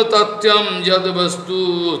Shuddhatma tatyam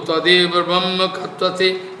jadvastu tadeva brahma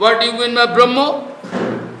kattate. What do you mean by Brahma?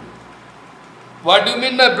 What do you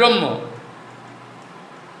mean by Brahma?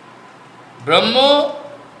 Brahma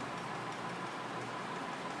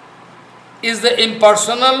is the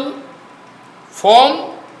impersonal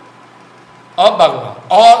form of Bhagavan.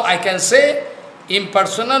 Or I can say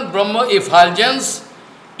impersonal Brahma effulgence,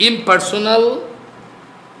 impersonal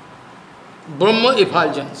Brahma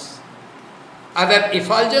effulgence. Other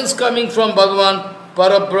effulgence coming from Bhagavan,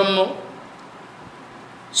 Parabrahma.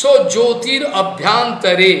 So, Jyotir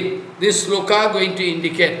Abhyantare, this sloka going to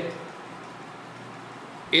indicate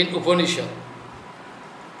in Upanishad.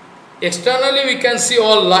 Externally we can see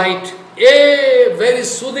all light, a very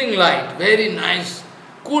soothing light, very nice,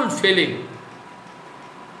 cool feeling,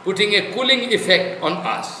 putting a cooling effect on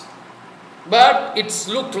us. But it's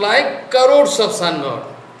looked like crores of sun god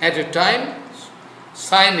at a time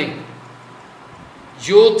shining.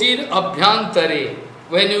 Jyotir Abhyantare.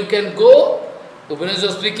 When you can go,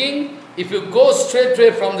 Upanishad speaking, if you go straight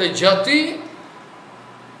away from the Jyoti,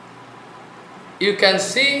 you can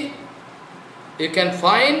see, you can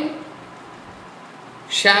find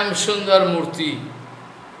Shyam Sundar Murti.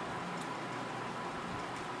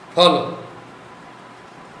 Follow.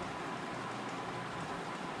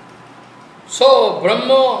 So,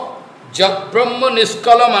 Brahma, Jat Brahma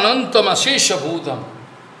Niskalam Anantam Ashesha Bhutam.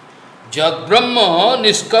 Jat Brahma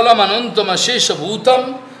Niskalam Anantam Ashesha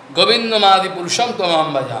Bhutam Govindamadi Purusham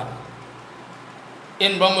Tamam Bhajan.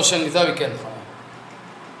 In Brahma Samhita we can find.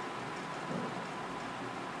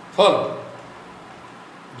 Follow.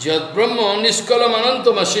 Jat Brahma Niskalam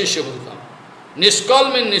Anantam Ashesha Bhutam.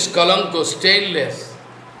 Niskal means Niskalanko, stainless.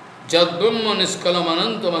 Jat Brahma Niskalam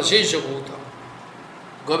Anantam Ashesha Bhutam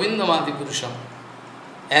Govindamadi Purusham.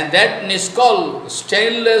 And that Niskal,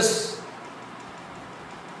 stainless,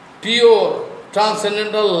 pure,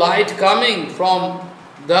 transcendental light coming from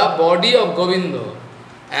the body of Govinda.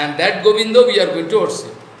 And that Govinda we are going to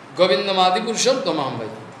worship. Govindamadi Purusham Tamam Bhajan.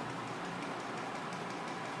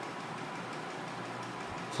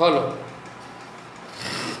 Follow.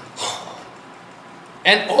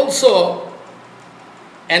 And also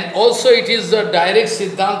it is the direct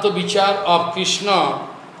Siddhanta Vichar of Krishna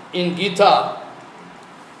in Gita.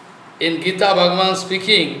 In Gita, Bhagavan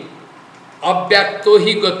speaking, Abhyakto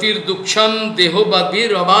hi gatir duksham deho badbir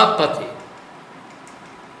abhapati.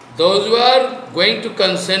 Those who are going to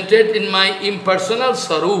concentrate in my impersonal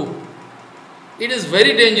sarup, it is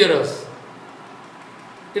very dangerous.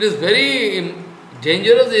 It is very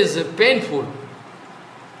dangerous, it is painful.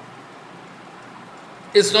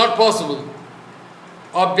 It's not possible.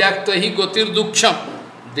 Abhyakta hi gatir duksham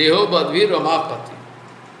deho badbir abhapati.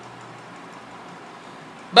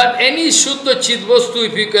 But any Shuddha Chidvastu,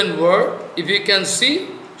 if you can work, if you can see,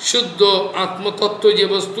 Shuddha Atma Tattva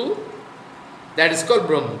Jevastu, that is called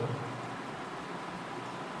Brahma.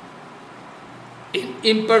 In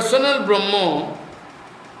impersonal Brahma,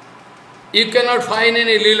 you cannot find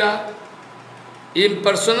any lila.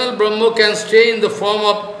 Impersonal Brahma can stay in the form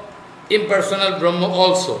of impersonal Brahma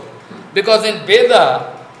also. Because in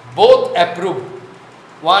Veda, both approved.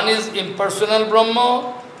 One is impersonal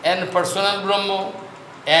Brahma and personal Brahma.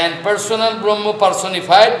 And personal Brahma,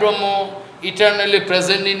 personified Brahma, eternally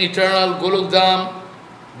present in eternal Golokdham,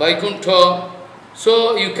 Vaikuntha,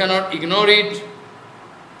 So you cannot ignore it.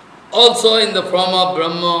 Also in the form of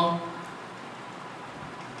Brahma,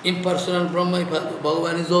 impersonal Brahma,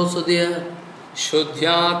 Bhagavan is also there.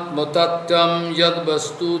 Shuddhyatma tattvam yad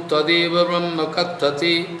vastu tadeva brahma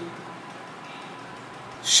katthati.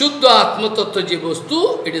 Shuddha atma tattva je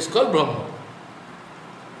vastu, it is called Brahma.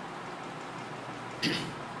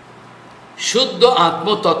 Shuddha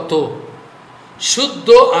atma tattva.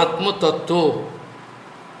 Shuddha atma tattva.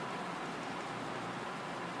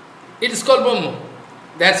 It is called Brahma.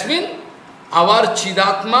 That's mean our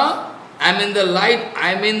Chidatma, I am in the light,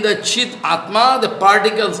 I am in the Chit Atma, the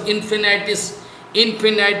particles infinitesimal,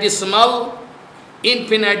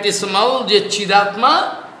 the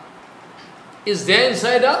Chidatma is there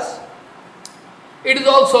inside us. It is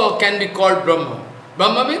also can be called Brahma.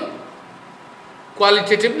 Brahma means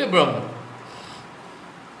qualitatively Brahma.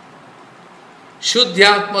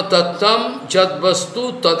 Shuddhyatma tattvam jad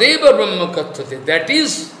vastu tadeva brahma katthate. That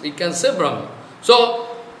is, we can say Brahma. So,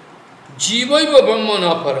 jivaiva brahma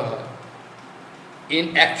na paraha.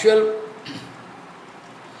 In actual,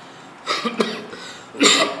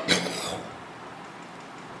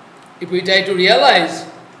 if we try to realize,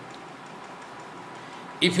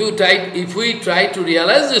 if we try to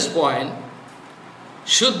realize this point,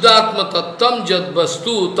 Shuddhatma tattvam jad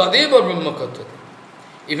vastu tadeva brahma katthate.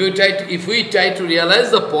 If we try to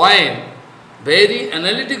realize the point very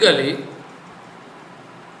analytically,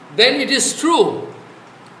 then it is true.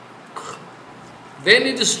 Then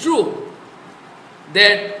it is true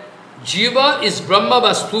that Jiva is Brahma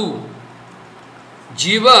Vastu.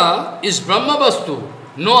 Jiva is Brahma Vastu,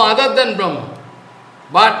 no other than Brahma.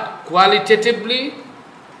 But qualitatively,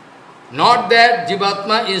 not that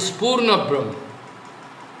Jivatma is Purna Brahma.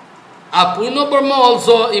 A Purna Brahma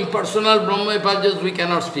also, impersonal Brahma, just we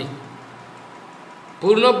cannot speak.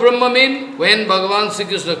 Purna Brahma means when Bhagavan Sri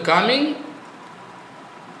Krishna coming,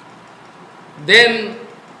 then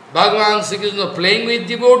Bhagavan Sri Krishna playing with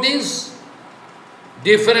devotees,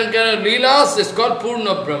 different kind of leelas, is called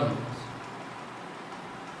Purna Brahma.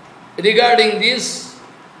 Regarding this,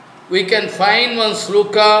 we can find one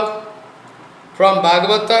sloka from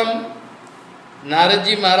Bhagavatam,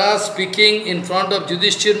 Naradji Maharaj speaking in front of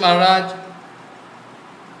Yudhishthir Maharaj,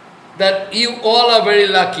 that you all are very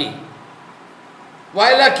lucky.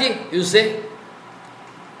 Why lucky? You say,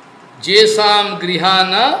 Jesam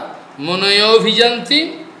grihana munayo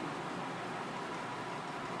vijanti.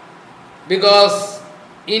 Because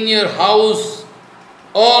in your house,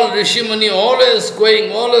 all Rishimuni always going.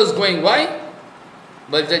 Why?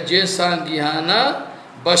 But the Jesam grihana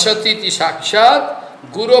bashatiti sakshat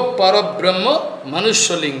Guru Parabrahma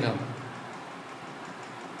Manushalingam.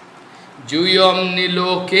 Juyam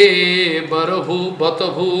niloke barahu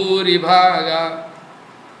batahu ribhaga.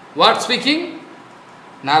 What speaking?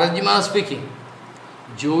 Naradji speaking.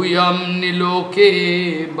 Juyam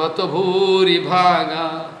niloke batahu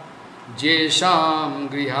ribhaga jesham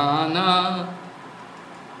grihana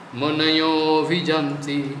munayo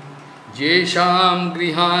vijanti jesham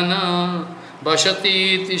grihana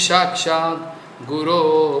bashatiti sakshat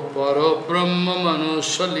Guru Parabrahma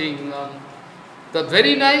Manushalingam. That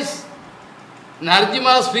very nice.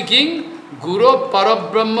 Narjima speaking, Guru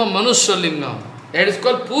Parabrahma Manushalingam. That is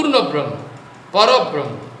called Purna Brahma.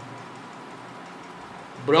 Parabrahma.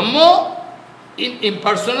 Brahma, in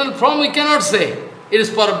impersonal form we cannot say. It is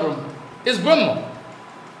Parabrahma. It is Brahma.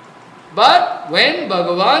 But when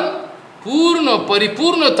Bhagavan Purna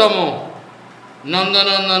Paripurna Tamo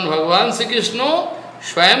Nandanandan Bhagavan Sri Krishna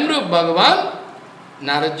Shyam Bhagavan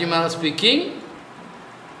Naradji Maharaj speaking,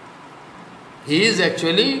 he is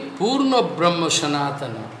actually Purna Brahma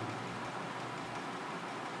Sanatana.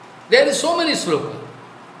 There is so many slokas.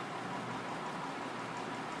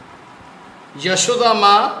 Yashoda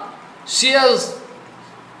Ma, she has,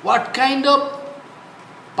 what kind of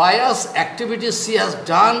pious activities she has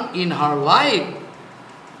done in her life,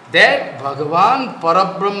 that Bhagavan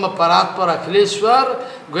Parabrahma Paratpara Akhileshwar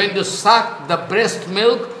going to suck the breast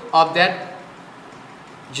milk of that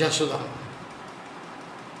Jashodava.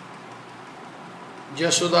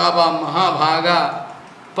 Jashodava Mahabhaga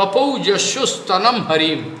Papau Jashustanam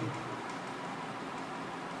Harim.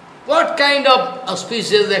 What kind of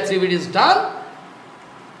auspicious activities done?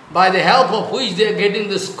 By the help of which they are getting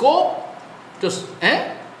the scope to,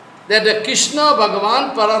 that the Krishna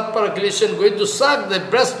Bhagavan Paratpara Akhileshwar going to suck the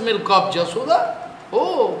breast milk of Jashoda?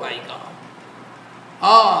 Oh my God.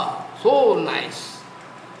 Ah, so nice.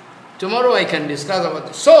 Tomorrow I can discuss about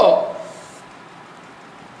this. So,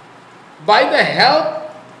 by the help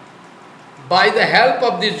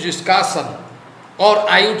of this discussion, or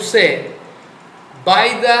I would say,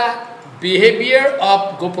 by the behavior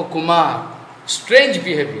of Gopakumar, strange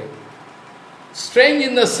behavior. Strange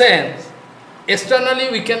in the sense, externally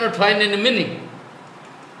we cannot find any meaning.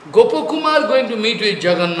 Gopakumar going to meet with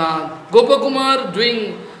Jagannath, Gopakumar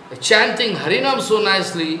chanting Harinam so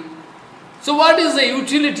nicely. So what is the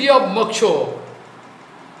utility of moksha?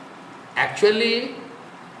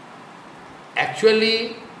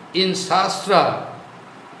 Actually, in Shastra,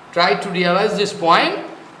 try to realize this point,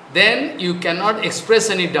 then you cannot express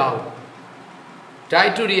any doubt. Try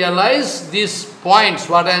to realize these points,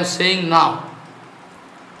 what I am saying now.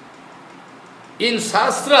 In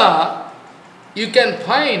Shastra, you can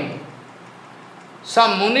find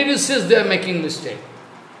some Muni Rishis, they are making mistake.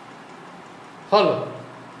 Follow.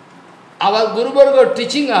 Our Guru Varga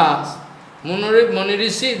teaching us, Muni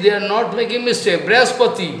Rishi, they are not making mistake.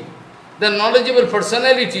 Brihaspati, the knowledgeable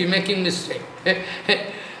personality, making mistake. They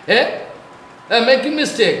are making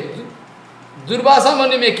mistake. Durvasa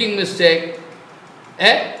Muni making mistake.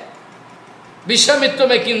 Vishwamitra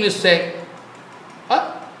making mistake.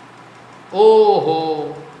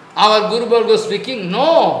 Oh, our Guru Varga speaking,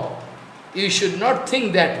 no, you should not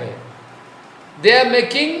think that way. They are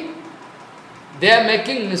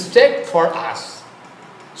making mistake for us,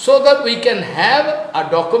 so that we can have a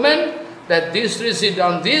document that this Rishi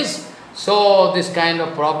done this, so this kind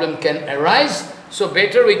of problem can arise, so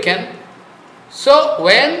better we can. So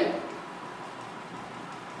when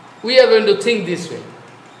we are going to think this way,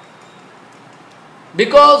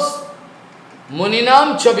 because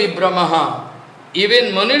Muninam Chabi Brahmaha,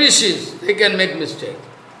 even Muni Rishis, they can make mistake.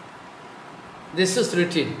 This is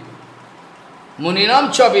written.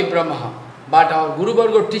 Muninam Chabi Brahmaha. But our Guru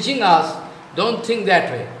Varga teaching us, don't think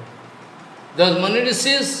that way. Those Muni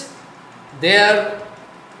Rishis, they are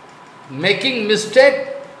making mistake,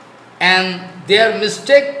 and their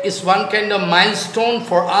mistake is one kind of milestone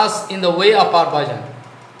for us in the way of our bhajan.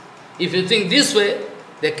 If you think this way,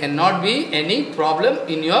 there cannot be any problem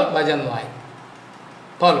in your bhajan life.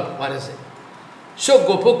 Follow what I say. So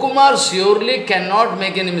Gopakumar surely cannot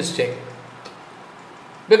make any mistake.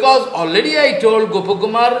 Because already I told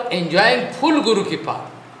Gopakumar enjoying full Guru Kripa.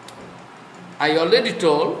 I already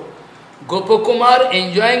told Gopakumar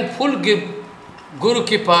enjoying full Guru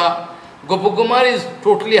Kripa. Gopakumar is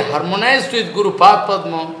totally harmonized with Guru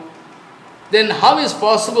Padma. Then how is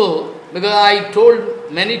possible? Because I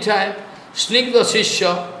told many times, Snigdha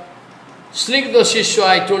Shishya,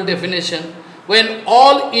 I told definition, when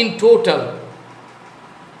all in total,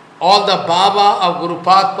 all the Baba of Guru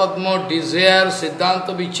Padma, desire,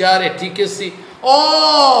 Siddhanta, Vichar, efficacy,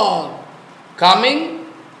 all coming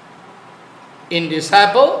in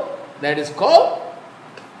disciple, that is called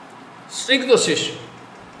Snigdha Shishya.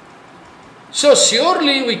 So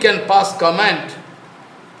surely we can pass comment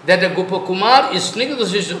that a Gopakumar is Snigdha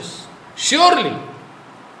Shishya. Surely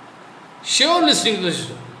Snigdha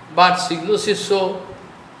Shishya. But Snigdha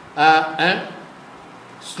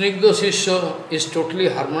Shishya is totally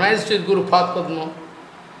harmonized with Guru Padma.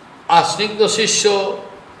 A Snigdha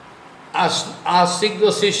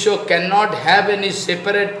Shishya cannot have any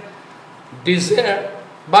separate desire,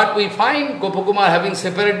 but we find Gopakumar having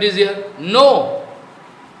separate desire. No,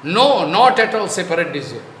 not at all separate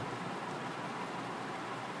desire.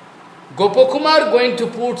 Gopakumar going to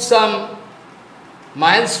put some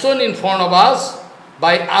milestone in front of us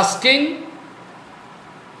by asking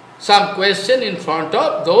some question in front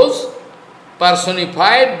of those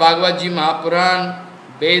personified Bhagavad Gita, Mahapuran,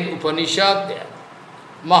 Ved, Upanishad,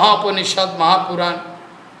 Mahapuranishad, Mahapuran.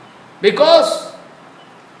 Because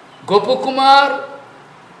Gopakumar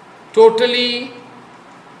totally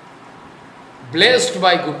blessed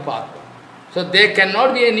by Guru Padma. So there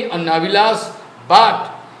cannot be any Annavilas,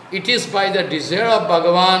 but it is by the desire of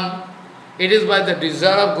Bhagavan, it is by the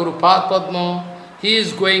desire of Guru Padma, he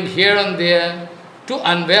is going here and there to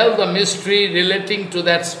unveil the mystery relating to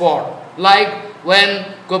that spot. Like when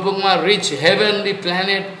Gopakumar reach heavenly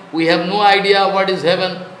planet, we have no idea what is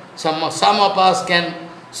heaven. Some of us can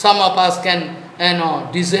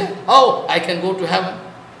desire, oh, I can go to heaven.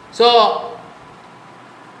 So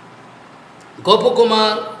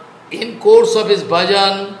Gopakumar, in course of his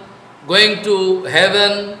bhajan, going to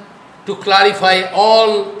heaven to clarify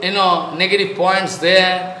all negative points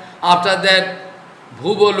there. After that,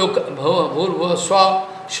 Bhurva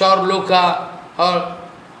Swarloka, or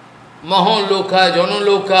Maholoka,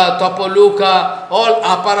 Janaloka, Tapaloka, all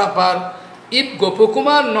apar. If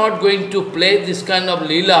Gopakumar not going to play this kind of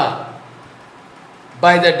lila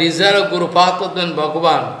by the desire of Guru Padma and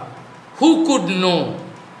Bhagavan, who could know?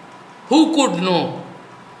 Who could know?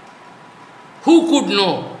 Who could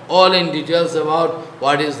know all in details about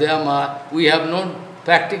what is there? We have no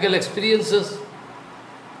practical experiences.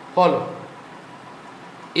 Follow.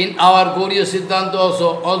 In our Gauriya Siddhanta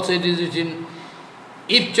also it is written,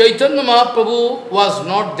 if Chaitanya Mahaprabhu was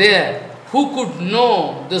not there, who could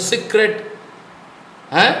know the secret,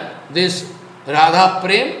 this Radha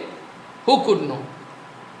Prem? Who could know?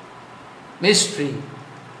 Mystery.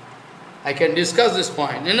 I can discuss this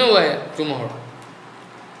point anyway tomorrow.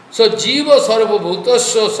 So, Jiva Sarva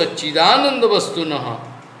Bhutasya Satchidananda Vastunaha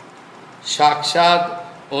Shakshad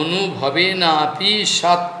Anubhavena Api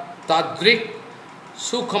Shat Tadrik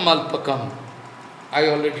Sukhamalpakam. I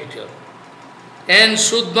already told. And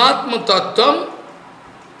Shuddhatma Tattvam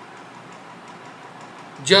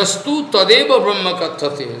Jastu Tadeva Brahma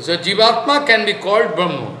Kathate. So Jivatma can be called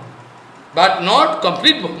Brahma, but not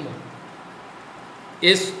complete Brahma.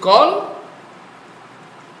 Is called,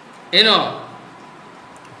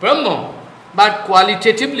 Brahma, but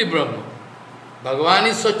qualitatively Brahma. Bhagavan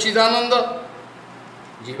is Satchidananda.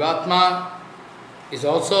 Jivatma is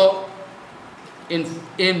also in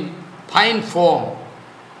fine form,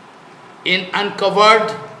 in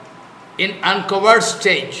uncovered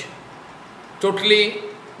stage, totally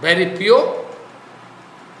very pure,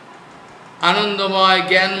 Anandamaya,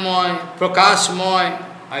 Gyanmaya, Prakashmaya,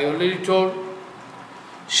 I already told.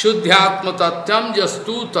 Shuddhyatma tatyam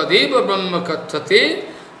jastu tadeva brahma kathate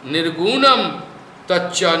nirgunam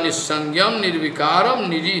taccha nisangyam nirvikaram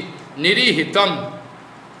nirihitam.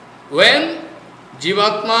 When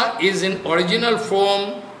Jivatma is in original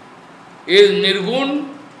form, is nirgun,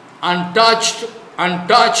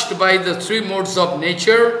 untouched by the three modes of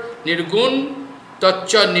nature, nirgun,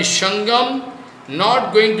 taccha nisangam,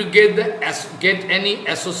 not going to get any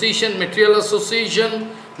association, material association,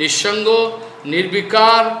 nisango,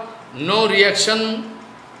 nirvikar, no reaction,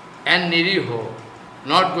 and niriho,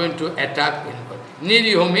 not going to attack anybody.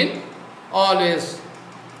 Niriho means always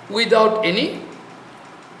without any,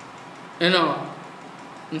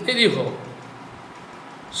 niriho.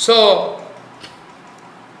 So,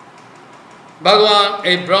 Bhagavan,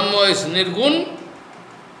 a Brahma is nirgun,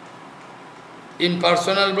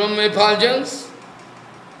 impersonal Brahma effulgence,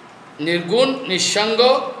 nirgun,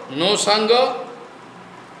 nishanga, no sanga,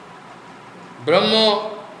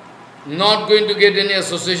 Brahma not going to get any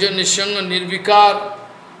association, nishanga, nirvikar,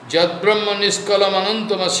 jad Brahma niskalam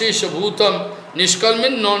anantam asesha bhutam, niskal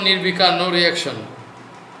means no nirvikar, no reaction,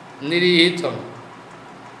 nirihitam.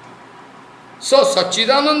 So,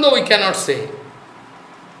 Satchidananda we cannot say.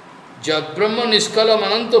 Jad Brahma niskalam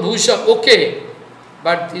ananta bhusham, okay,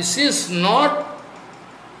 but this is not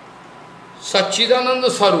Satchidananda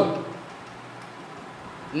Sarup.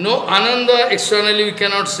 No Ananda externally we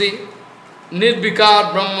cannot see.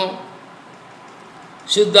 Nirvikar Brahma,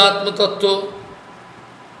 Siddhatma Tattva.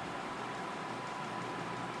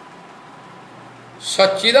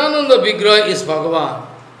 Satchidananda Vigraha is Bhagavan.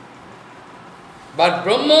 But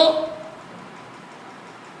Brahma,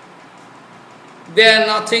 there are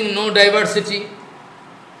nothing, no diversity.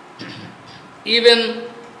 Even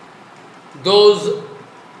those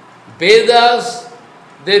Vedas,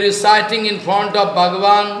 they are reciting in front of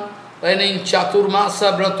Bhagavan, when in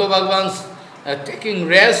Chaturmasa Brata Bhagavan's taking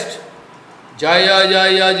rest, Jaya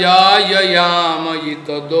Jaya Jaya Yama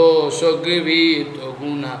Yita Dosha Givita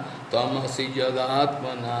Guna Tamasi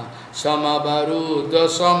Jadatmana Samabaruda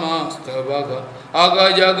Samasta Bhaga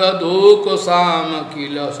Aga Jagaduko Sama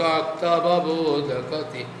Kila Sakta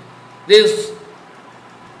Babodakati. This,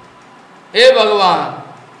 hey Bhagavan,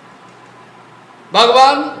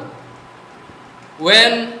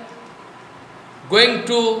 when going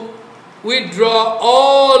to withdraw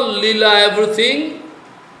all lila, everything,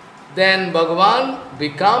 then Bhagavan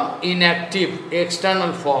become inactive,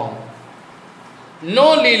 external form.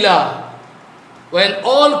 No lila. When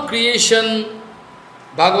all creation,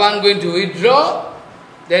 Bhagavan going to withdraw,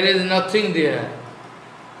 there is nothing there.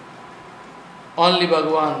 Only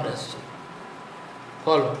Bhagavan resting.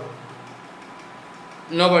 Follow.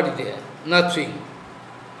 Nobody there, nothing.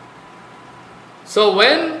 So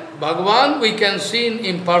when Bhagavan we can see in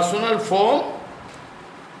impersonal form,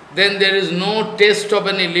 then there is no taste of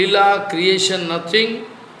any lila, creation, nothing.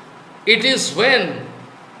 It is when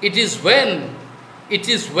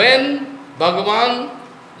Bhagavan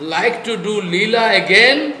like to do lila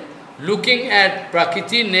again, looking at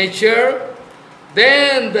Prakriti nature,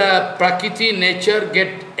 then the Prakriti nature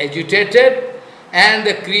get agitated and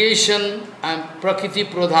the creation and Prakriti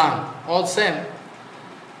Pradhan, all same,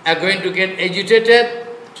 are going to get agitated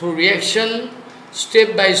through reaction,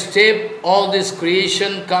 step by step, all this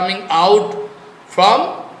creation coming out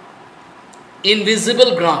from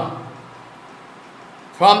invisible ground.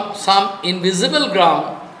 From some invisible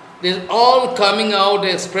ground, this all coming out,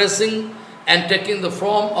 expressing and taking the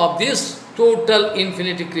form of this total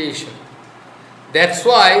infinity creation. That's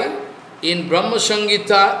why in Brahma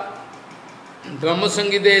Samhita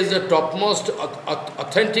is the topmost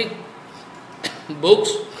authentic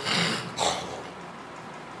books.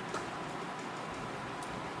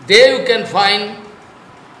 There you can find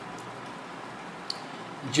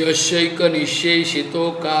Jasyaika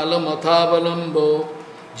Nisheshito Kala Mathabalambo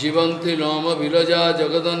Jivanti Lama Vilaja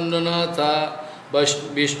Jagadandanatha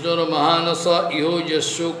Vishnura Mahanasa Iho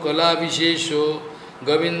Jasyo Kala Vishesho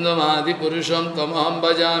Govinda Mahadi Purusham Tamaham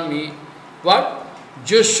Bhajami. What?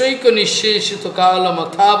 Jasyaika Nisheshito Kala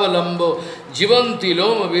Mathabalambo Jivanti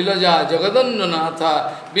Loma Vilaja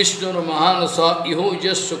Jagadandanatha Vishnura Mahanasa Iho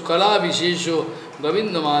Jasyo Kala Vishesho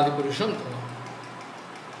Govinda Mahadi Purusham Tamaham.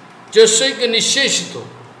 Jasyaika Nisheshito.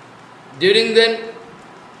 During then,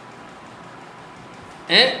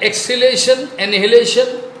 exhalation,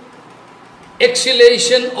 annihilation,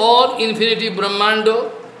 exhalation or infinity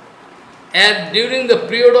Brahmando, and during the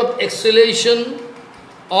period of exhalation,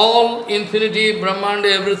 all infinity Brahmanda,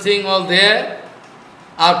 everything all there,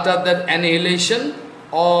 after that annihilation,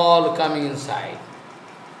 all coming inside.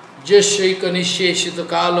 Jasyaika Nisheshita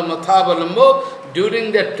Kala Mathabalambo,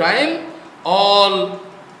 during that time, all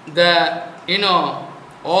the,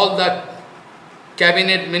 all the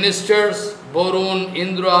cabinet ministers, Varun,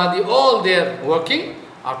 Indra, Adi, all they are working,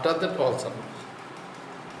 after that also.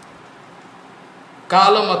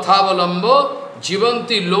 Kala Mathabalambo,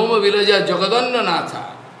 Jivanti Loma Vilaja Jagadanna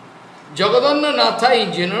Natha. Jagadanna Natha,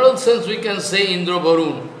 in general sense, we can say Indra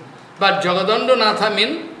Varun. But Jagadanna Natha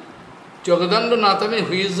means who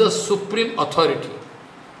is the supreme authority.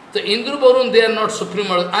 The Indra Varun, they are not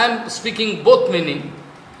supreme. I am speaking both meaning.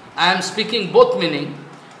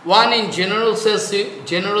 One in general sense, you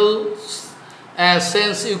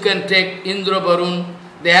can take Indra Varun,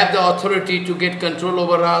 they have the authority to get control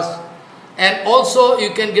over us. And also you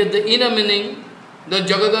can get the inner meaning, the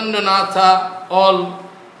Jagadandanatha, all,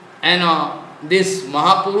 this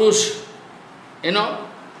Mahapurush,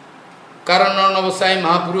 Karanarnavasai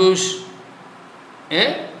Mahapurush,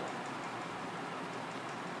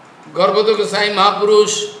 Garbhadukasai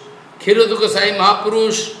Mahapurush, Khiradukasai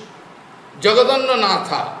Mahapurush,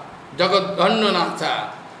 Jagadandanatha,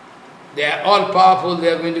 they are all powerful, they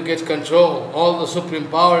are going to get control, all the supreme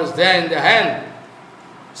power is there in their hand.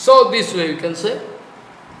 So this way you can say.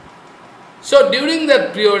 So during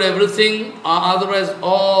that period everything, otherwise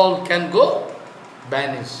all can go,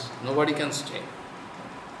 vanish, nobody can stay.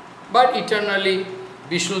 But eternally,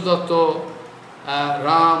 Vishnu Datta,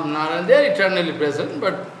 Ram, Narayan, they are eternally present,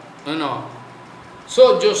 but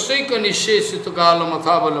So, Jasyaika Nisheshita Kala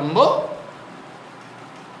Mathabalambo,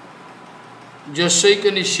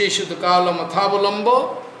 Jasyaika Nisheshita Kala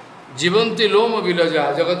Mathabalambo, Jivanti Loma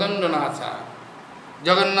Vilaja, Jagadandanatha.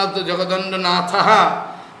 Jagannatha, Jagadandanatha,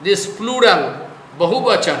 this plural,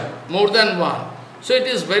 Bahubachan, more than one. So it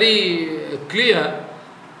is very clear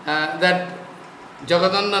that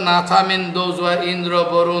Jagadandanatha means those who are Indra,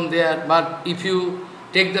 Varun, there, but if you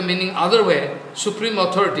take the meaning other way, supreme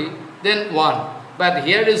authority, then one. But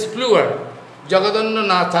here is plural,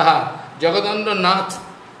 Jagadandanatha,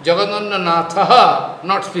 Jagadandanatha,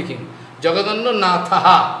 not speaking,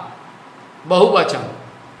 Jagadandanatha, Bahubachan,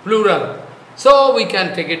 plural. So we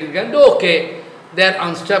can take it again, okay, they are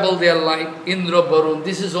unstable, they are like Indra, Varun,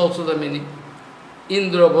 this is also the meaning.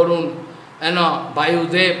 Indra, Varun,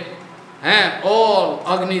 Vayudev, all,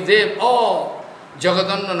 Agni Dev, all,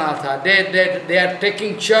 Jagadandanatha, they are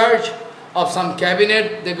taking charge of some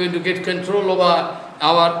cabinet, they are going to get control over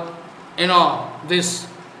our, this,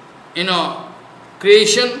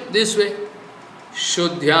 creation, this way.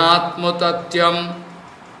 Shuddhyatma tatyam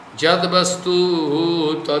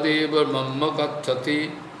jadvastu tadeva mamma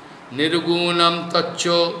kathati nirgunam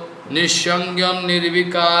tacho nishangyam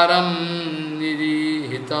nirvikaram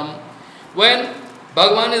nirihitam. When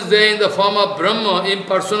Bhagavan is there in the form of Brahma,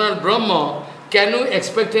 impersonal Brahma, can you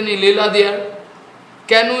expect any lila there?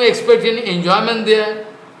 Can you expect any enjoyment there?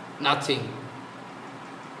 Nothing.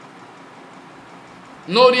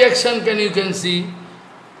 No reaction you can see.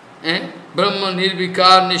 Brahma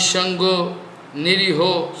nirvikar nishango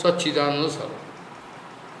niriho satchidananda sarva.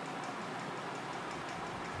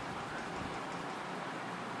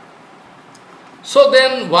 So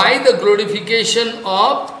then why the glorification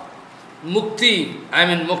of mukti,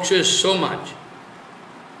 moksha is so much?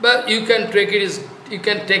 But you can take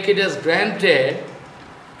it as granted.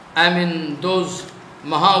 Those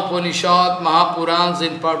Maha-Upanishad, Mahapurans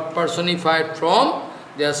in personified form,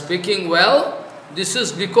 they are speaking, this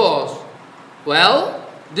is because,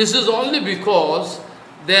 this is only because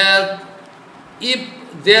that if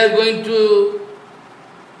they are going to,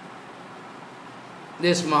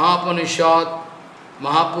 this Maha-Upanishad,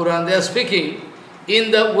 Mahapuran, they are speaking,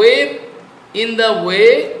 in the way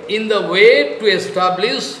to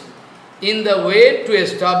establish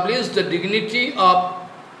the dignity of,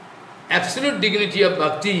 absolute dignity of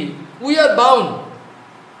bhakti, we are bound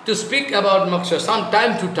to speak about moksha some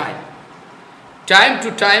time to time. Time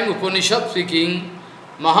to time, Upanishad speaking,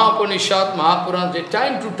 Maha-Upanishad, Mahapuran,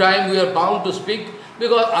 time to time we are bound to speak,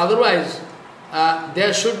 because otherwise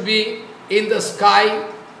there should be in the sky,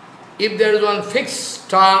 if there is one fixed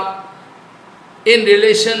star, in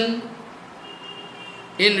relation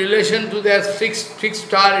to that fixed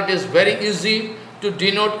star, it is very easy to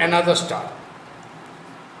denote another star.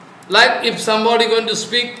 Like if somebody going to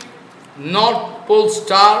speak North Pole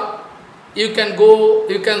star, you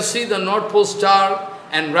can see the North Pole star,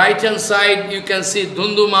 and right hand side you can see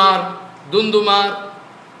Dundumar,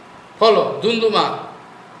 follow, Dundumar.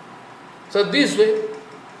 So this way,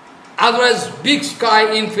 otherwise big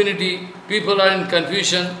sky, infinity, people are in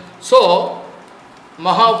confusion. So,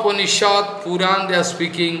 Maha-Upanishad, Puran, they are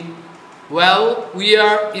speaking, well, we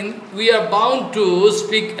are bound to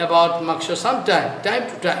speak about moksha sometime, time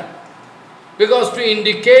to time. Because to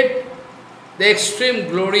indicate the extreme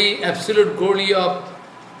glory, absolute glory of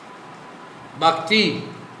bhakti,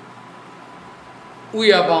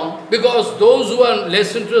 we are bound. Because those who are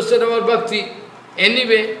less interested about bhakti,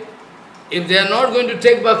 anyway, if they are not going to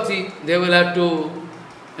take bhakti, they will have to,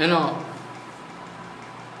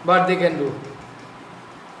 what they can do.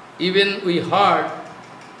 Even we heard,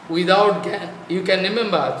 without Gyan, you can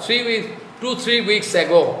remember, 2-3 weeks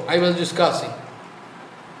ago, I was discussing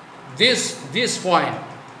this point.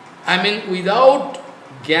 I mean, without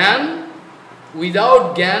Gyan,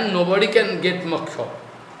 nobody can get moksha.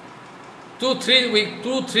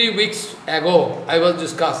 2-3 weeks ago, I was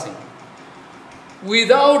discussing.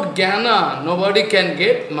 Without Jnana, nobody can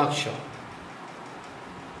get moksha.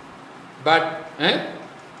 But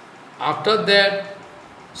after that,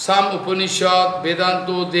 some Upanishad,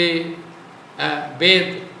 Vedanta,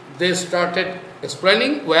 they started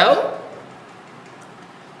explaining, well,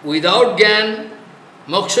 without Gyan,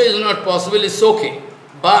 moksha is not possible, it's okay.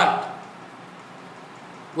 But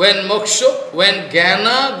when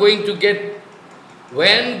Jnana going to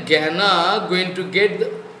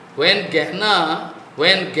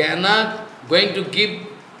give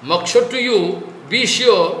moksha to you, be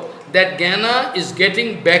sure that Jnana is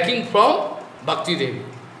getting backing from Bhakti Devi.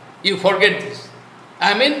 You forget this.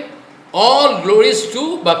 I mean, all glories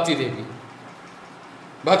to Bhakti Devi.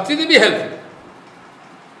 Bhakti Devi help you.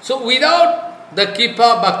 So without the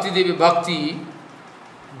Kripa Bhakti Devi Bhakti,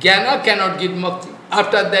 Jnana cannot give Bhakti.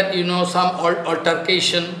 After that, some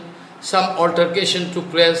altercation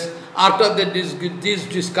took place. After that, this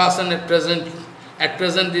discussion at present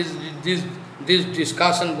this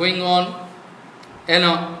discussion going on,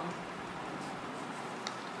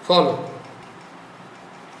 follow.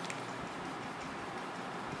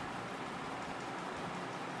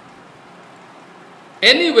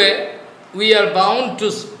 Anyway, we are bound to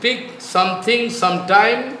speak something,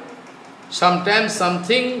 sometimes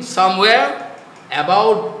something, somewhere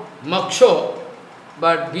about moksha,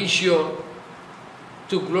 but be sure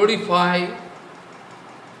to glorify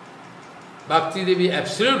Bhakti Devi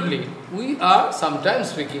absolutely. We are sometimes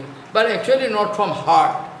speaking, but actually not from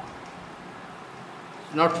heart.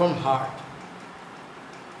 Not from heart.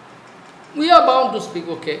 We are bound to speak,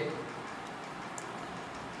 okay.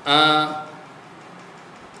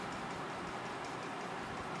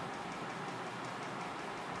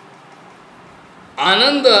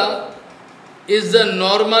 Ananda is the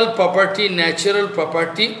normal property, natural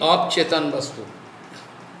property of Chetan Vastu.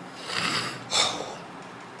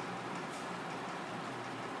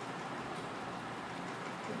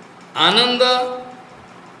 Ananda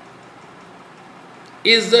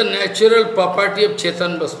is the natural property of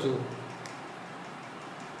Chetan Vastu.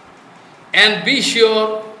 And be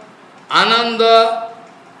sure, Ananda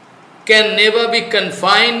can never be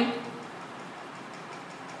confined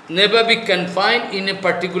in a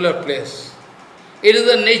particular place. It is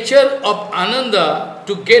the nature of Ananda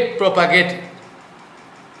to get propagated.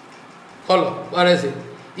 Follow, what I say?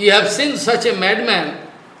 You have seen such a madman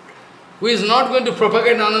who is not going to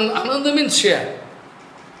propagate Ananda. Ananda means share.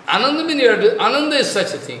 Ananda is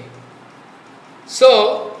such a thing.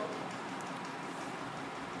 So,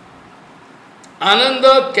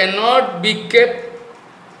 Ananda cannot be kept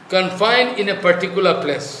confined in a particular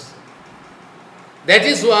place. That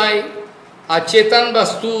is why a Chetan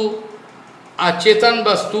Vastu,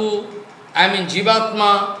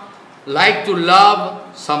 Jivatma, like to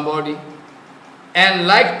love somebody and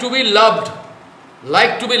like to be loved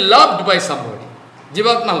by somebody.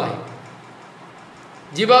 Jivatma like.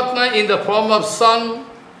 Jivatma in the form of sun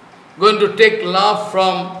going to take love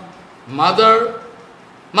from mother,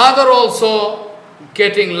 mother also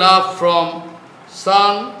getting love from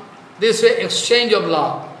son. This way exchange of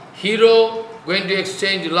love. Hero going to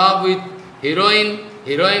exchange love with heroine,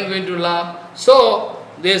 heroine going to love. So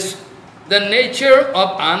the nature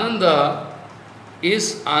of Ananda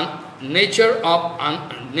is nature of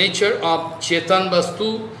Chetan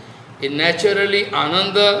Vastu is naturally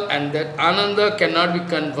Ananda, and that Ananda cannot be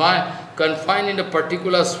confined in a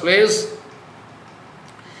particular place.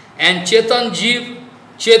 And Chetan Jeev,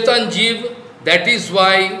 that is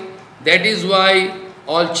why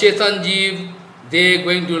all Chetan Jeev, they are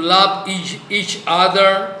going to love each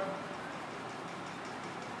other.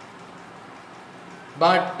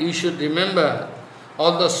 But you should remember,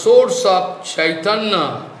 all the source of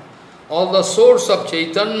Chaitanya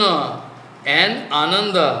and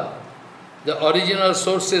Ananda, the original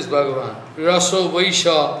source is Bhagavan. Raso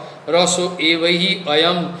Vaisha, Raso Evahi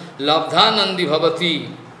Ayam Labdhanandi Bhavati.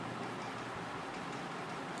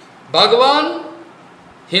 Bhagavan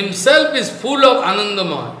himself is full of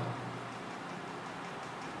Anandamaya.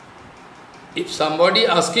 If somebody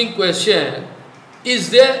asking question, is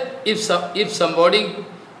there, if somebody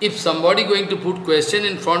going to put question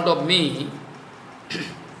in front of me,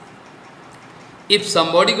 if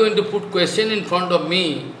somebody going to put question in front of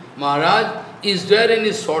me, Maharaj, is there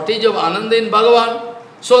any shortage of Ananda in Bhagavan?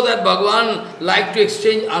 So that Bhagavan like to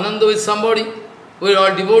exchange Ananda with somebody, with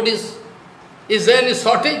all devotees. Is there any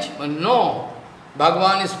shortage? But no.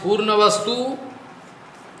 Bhagavan is Purna Vastu,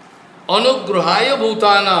 Anugrahaya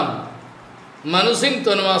Bhutanam, Manusing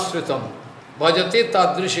Tanuvasritam, Bhajate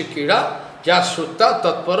Tadrishi Kira, Jashrutta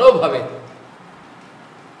Tatparo Bhave.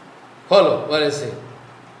 Follow what I say.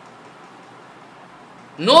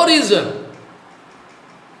 No reason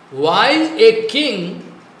why a king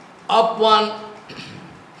of one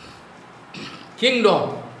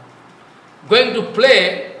kingdom going to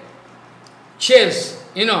play chess,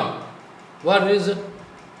 what reason?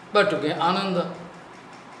 But to get Ananda.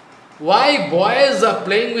 Why boys are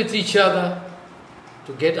playing with each other?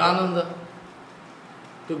 To get Ananda.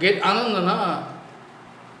 To get Ananda, na?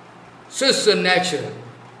 So it's natural.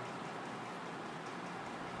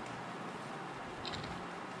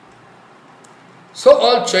 So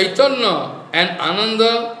all Chaitanya and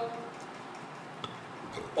Ananda,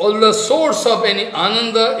 all the source of any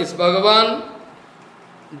Ananda is Bhagavan.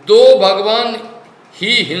 Though Bhagavan,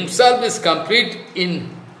 he himself is complete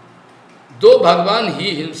in, though Bhagavan,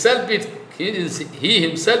 he himself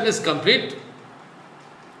is complete,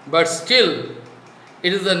 but still,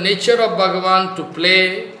 it is the nature of Bhagavan to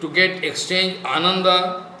play, to get exchange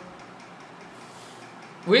Ananda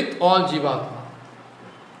with all Jivatma.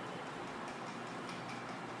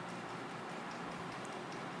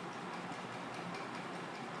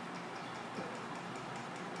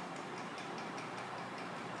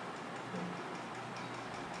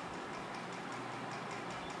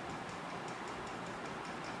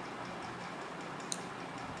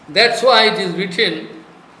 That's why it is written,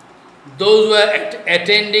 those who are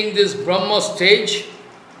attending this Brahma stage,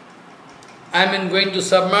 going to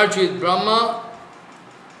submerge with Brahma.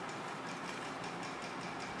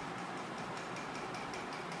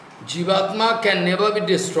 Jivatma can never be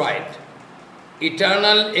destroyed.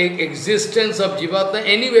 Eternal existence of Jivatma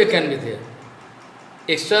anyway can be there.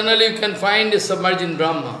 Externally you can find a submerged in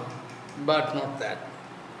Brahma, but not that.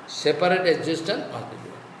 Separate existence must be there.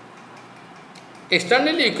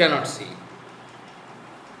 Externally you cannot see.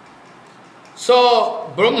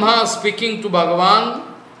 So, Brahma speaking to Bhagavan,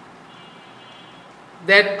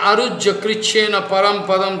 that Arujya Krichena Param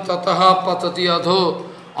Padam Tataha Patati Adho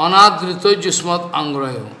Anadrito Jismat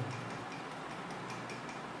Angrayo.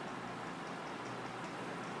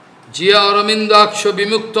 Jya Aramindaksha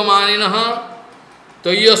Vimukta Maninaha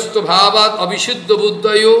Tayastu Bhavat Abhishuddha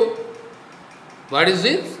Buddhayo. What is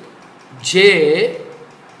it?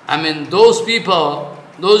 Those people,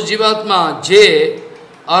 those Jivatma, J,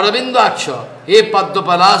 Aravindaksha, He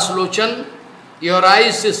Padmapalas Lochan, your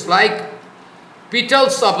eyes is like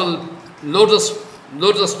petals of a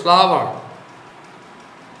lotus flower.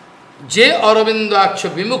 J Aravindaksha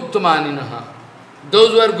Vimuktamaninaha,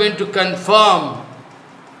 those who are going to confirm,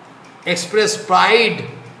 express pride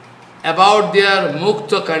about their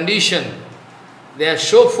mukta condition, they are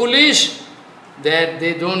so foolish that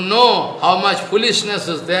they don't know how much foolishness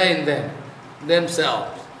is there in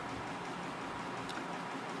themselves.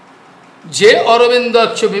 Je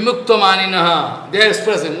Aravindaksha Vimukta Maninaha, they are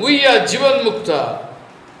expressing, we are Jivan Mukta,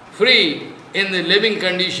 free in the living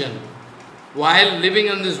condition. While living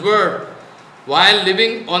on this world, while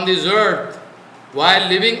living on this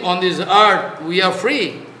earth, we are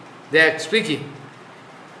free. They are speaking.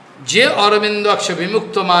 Je Aravindaksha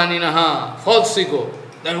Vimukta Maninaha, false ego,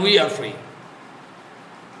 that we are free.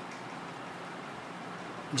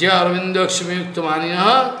 Je Aravindaksha Vimukta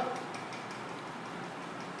Maninaha,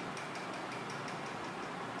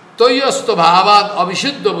 Toyasta Bhavad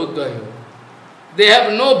Abhishuddha Buddhayo. They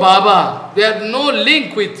have no Baba, they have no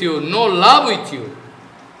link with you, no love with you.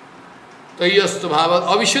 Toyasta Bhavad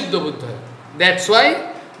Abhishuddha Buddhayo. That's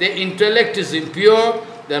why their intellect is impure,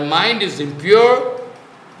 their mind is impure,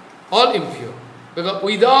 all impure. Because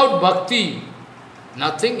without bhakti,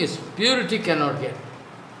 nothing is, purity cannot get.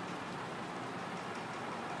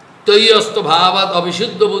 Tayyasta bhavad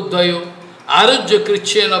abhishuddha buddhayo arujya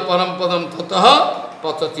krichena parampadam tataha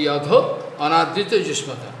patati adho anadrita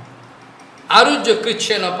jushmata. Arujya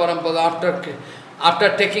krichena parampadam,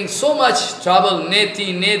 after taking so much trouble,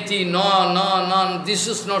 neti, no, this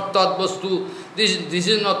is not tat vastu, this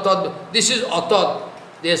is not tat, this is atat.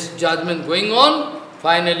 There's judgment going on,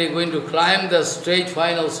 finally going to climb the stage,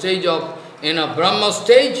 final stage of, in a Brahma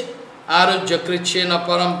stage, arujya krichena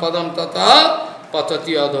parampadam tataha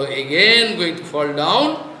patati adho, again going to fall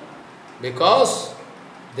down, because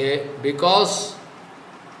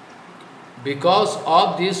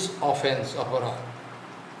of this offense, aparad.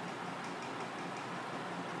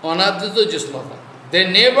 Anadrita Jismata.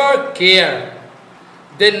 They never care.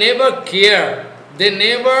 They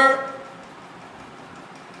never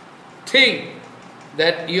think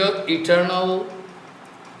that your eternal,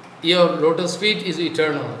 your lotus feet is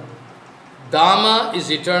eternal. Dhamma is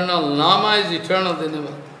eternal, Nama is eternal, they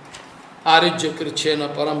never. Arujya krichena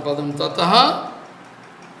parampadam tataha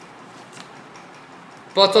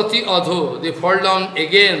patati adho, they fall down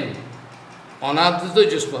again. Anadrita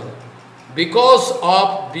Jismata. Because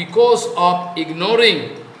of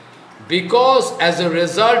ignoring, because as a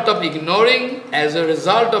result of ignoring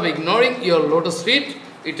your lotus feet,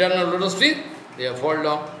 eternal lotus feet, they have fallen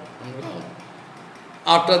down on the ground.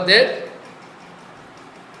 After that,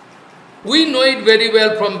 we know it very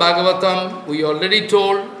well from Bhagavatam, we already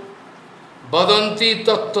told, Badanti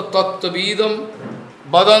tattva-tattva-vidam,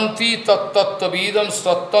 Badanti tattva-tattva-vidam,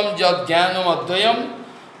 sattam jad jnanam advayam,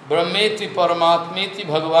 Brahmeti Paramatmeti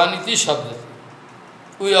Bhagavaniti Shabdati.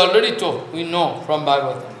 We already told, we know from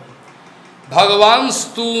Bhagavatam.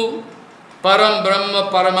 Bhagavanstu Param Brahma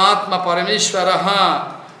Paramatma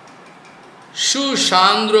Parameshwaraha Shu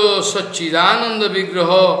Shandro Sachidananda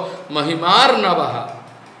Vigraho Mahimarnavaha.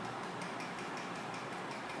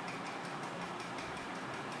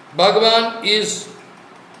 Bhagavan is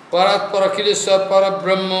Parat Parakileswar Parat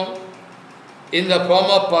Brahma. In the form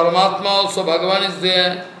of Paramatma also Bhagavan is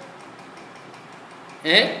there.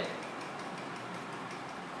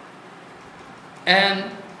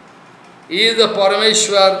 And he is the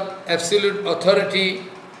Parameshwar, absolute authority.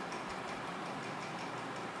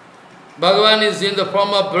 Bhagavan is in the form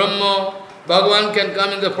of Brahma. Bhagavan can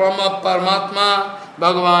come in the form of Paramatma.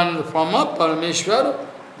 Bhagavan in the form of Parameshwar,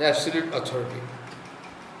 the absolute authority.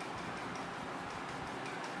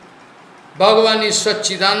 Bhagavan is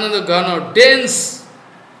Satchidananda Ghana, dense,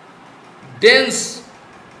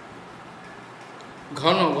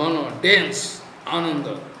 Ghana, dense,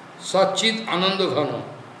 Ananda, Satchit Ananda Ghana.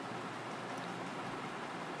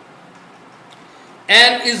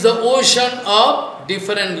 And is the ocean of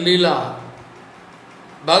different lila.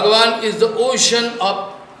 Bhagavan is the ocean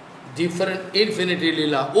of different infinity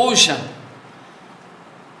lila, ocean.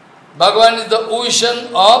 Bhagavan is the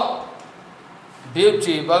ocean of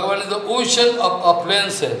beauty. Bhagavan is the ocean of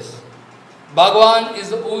opulences. Bhagavan is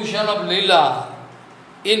the ocean of lila,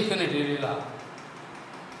 infinity lila.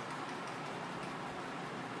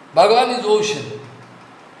 Bhagavan is ocean,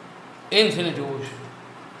 infinite ocean.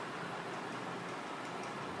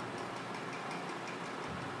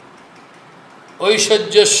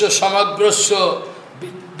 Oishajyasya samagrasya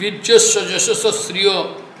virjasya jasasya sriyo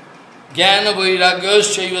jnana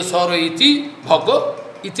vairagyasya ivasara iti bhagavad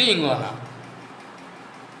iti ingvana.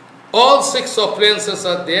 All six opulences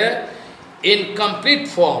are there in complete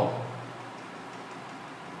form.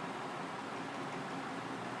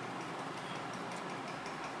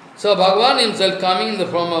 So Bhagavan himself coming in the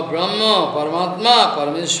form of Brahma, Paramatma,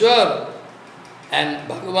 Parameshwar, and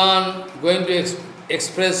Bhagavan going to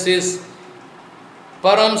express his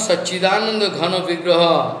Param Satchidananda Ghana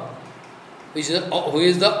Vigraha, who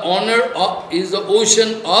is the honor of, is the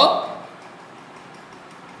ocean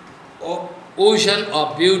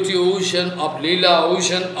of beauty, ocean of lila,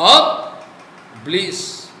 ocean of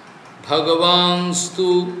bliss.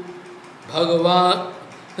 Bhagavanstu Bhagavan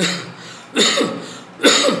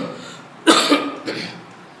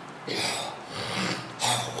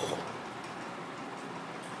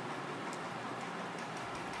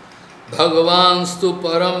Bhagavanstu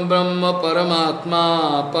param brahma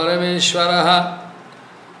paramatma parameshwaraha.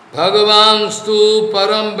 Bhagavanstu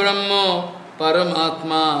param brahma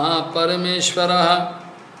paramatma parameshwaraha.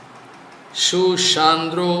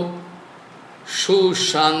 Shushandro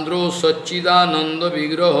Sachidananda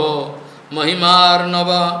Vigraho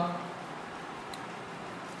Mahimarnava.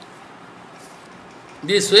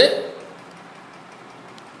 This way,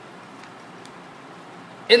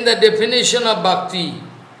 in the definition of bhakti,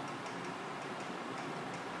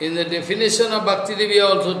 we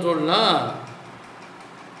also told, na?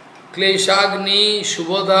 Kleshagni,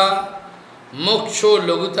 Shubodha, Moksho,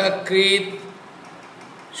 Laguta, Krit,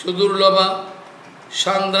 Sudurlabha,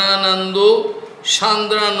 Chandranando,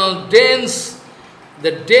 dense,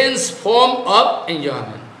 the dense form of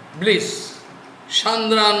enjoyment, bliss.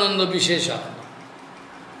 Chandrananda Vishesha.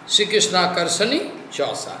 Sri Krishna Karsani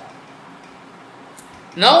Chausa.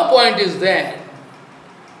 Now point is that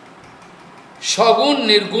Shagun,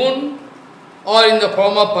 Nirgun, or in the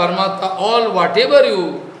form of Paramatma, all whatever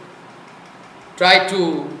you try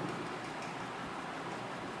to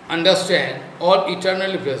understand, all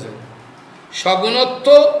eternally present.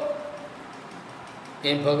 Shagunatto,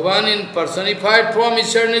 in Bhagavan in personified form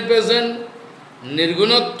eternally present.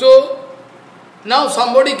 Nirgunatto. Now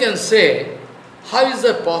somebody can say, how is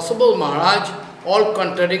that possible, Maharaj? All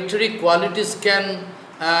contradictory qualities can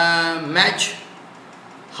match.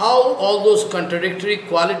 How all those contradictory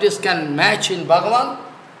qualities can match in Bhagavan?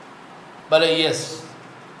 But yes,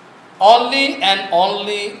 only and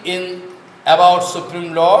only in about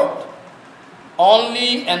Supreme Lord,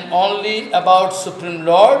 only and only about Supreme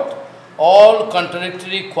Lord, all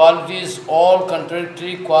contradictory qualities,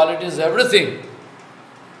 everything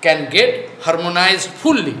can get harmonized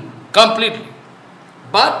fully, completely.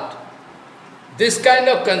 But this kind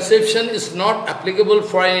of conception is not applicable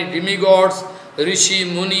for any demigods, Rishi,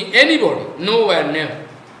 Muni, anybody, nowhere, never,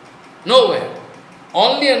 nowhere.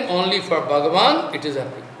 Only and only for Bhagavan it is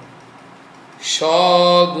applicable.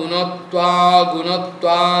 Sha gunatva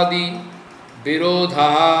gunatvadi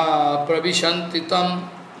virodha pravishantitam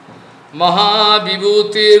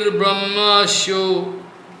mahavibhutir brahmasyo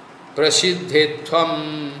prasiddhetvam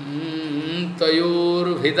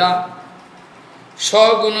tayor vida.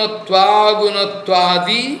 Sagunatva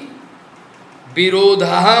gunatvadi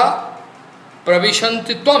virodha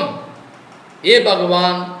pravishantitam. Hey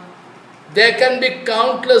Bhagavan, there can be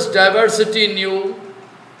countless diversity in you,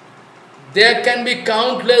 there can be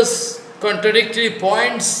countless contradictory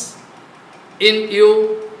points in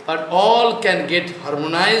you, but all can get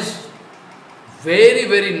harmonized very,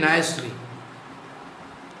 very nicely.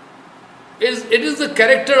 It is the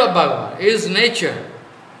character of Bhagavan, it is nature.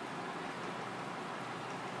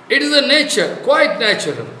 It is a nature, quite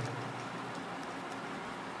natural.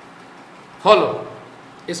 Follow.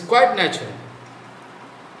 It's quite natural.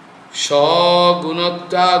 Sha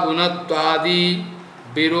gunatta gunatvadi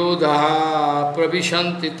virodha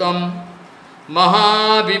pravishantitam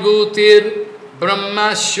mahavibhutir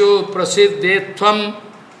brahmasyo prasiddhetvam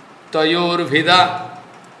tayor vida.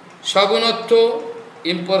 Sagunatto,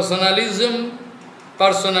 impersonalism,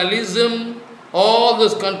 personalism, all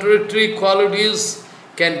those contradictory qualities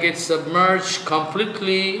can get submerged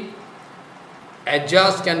completely,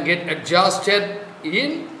 can get adjusted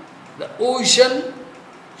in the ocean,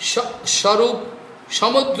 Sharup,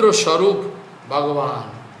 Samudra Sharup, Bhagavan.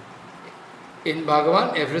 In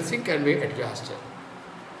Bhagavan, everything can be adjusted.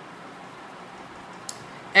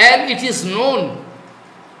 And it is known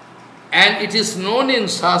in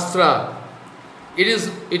Shastra,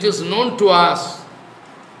 it is known to us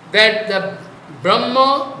that the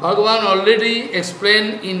Brahma, Bhagavan already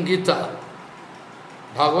explained in Gita.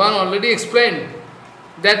 Bhagavan already explained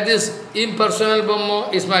that this impersonal Brahma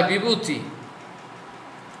is my Vibhuti.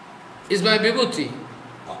 Is my Vibhuti.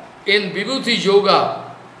 In Vibhuti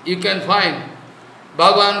Yoga, you can find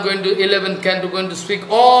Bhagavan going to 11th canto, going to speak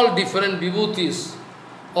all different Vibhutis.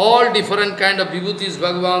 All different kind of Vibhutis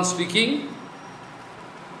Bhagavan speaking.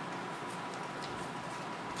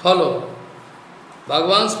 Follow.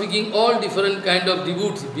 Bhagavan speaking all different kind of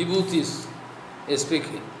Vibhutis is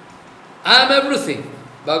speaking. I am everything,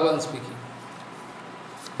 Bhagavan speaking.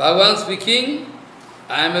 Bhagavan speaking,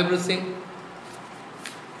 I am everything.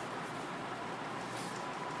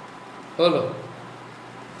 Follow.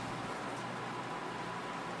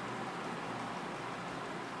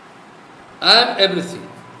 I am everything.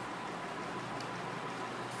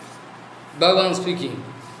 Bhagavan speaking.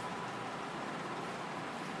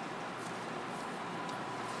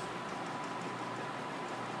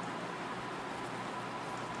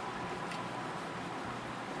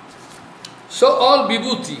 So all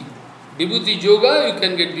Vibhuti, Vibhuti yoga, you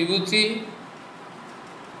can get Vibhuti,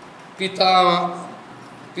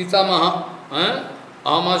 Pitamaha,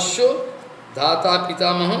 Amasho, Dhata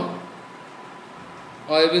Pitamaha,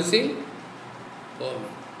 or everything.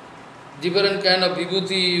 Different kind of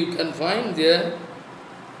Vibhuti you can find there.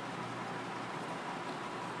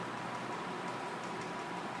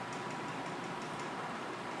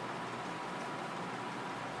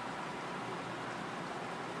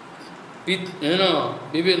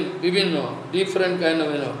 Vibhinna, different kind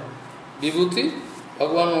of, Vibhuti,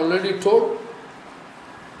 Bhagavan already told.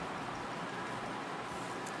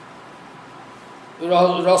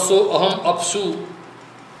 Raso, Aham, Apsu,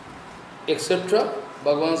 etc.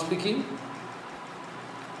 Bhagavan speaking.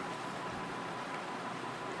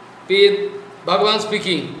 Bhagavan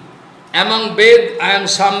speaking. Among Ved, I am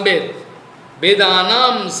Sambed.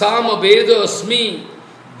 Vedanam, Sama Veda Asmi.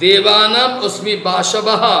 Devanam Asmi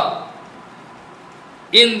Bashavaha.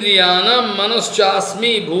 Indriyanam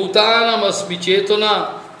Manaschasmi Bhutanam Asmi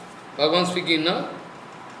Chetana. Bhagavan speaking, no?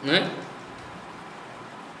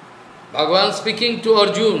 Bhagavan speaking to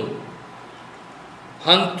Arjuna.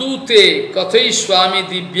 Hantu te kathai swami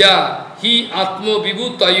divya hi atmo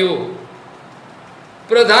vibhutayo.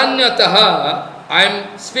 Pradhanyataha, I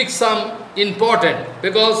am speak some important,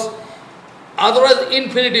 because otherwise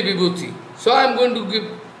infinity vibhuti. So I am going to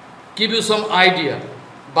give you some idea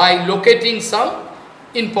by locating some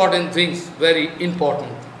important things, very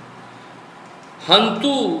important.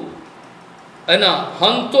 Hantu,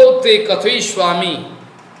 hanto te kathai swami,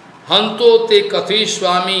 hanto te kathai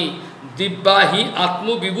swami Dibbahi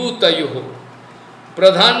Atmu Vibhutayoho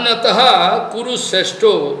Pradhanyataha Kuru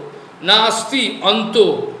Seshto Nasti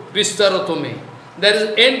Anto Vistaratome. There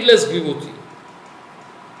is endless Vibhuti.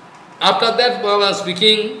 After that, Bhagavan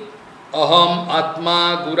speaking, Aham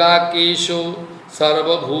Atma Gurakesho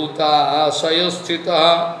Sarva Bhuta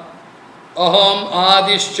Sayosthita Aham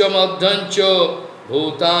Adishcha Madhancho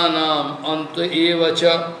Bhutanam Anta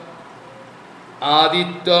Evacha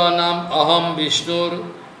Adityanam Aham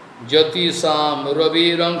Vishnur Jatisam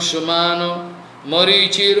Ravirang Shumano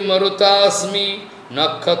Marichir Marutasmi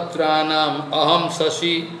Nakhatranam Aham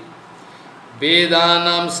Sashi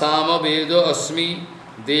Vedanam Sama Vedo Asmi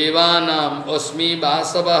Devanam Asmi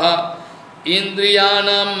Basavaha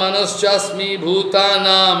Indriyanam Manaschasmi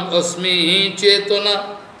Bhutanam Asmi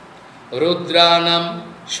Chetana Rudranam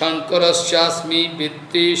Shankaraschasmi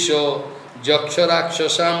Vittesho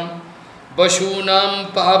Jaksharakshasam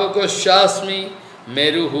Vashunam Pavakoshasmi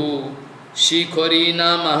Meruhu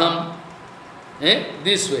Shikhorina Maham.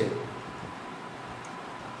 This way.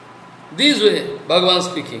 This way, Bhagavan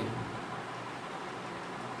speaking.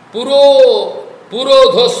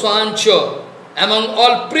 Purodhosvancha, among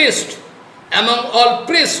all priests,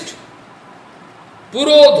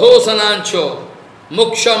 Purodhosanancha,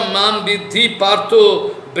 Muksham Mam Vidhi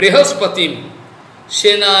Partho Brihaspatim,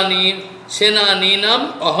 Senaninam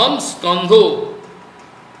Aham Skandho.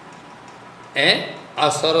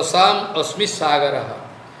 Asarasam Asmi Sagaraha.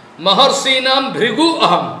 Maharsinam Bhrigu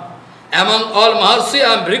Aham. Among all Maharsi I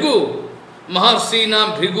am Bhrigu.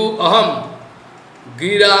 Maharsinam Bhrigu Aham.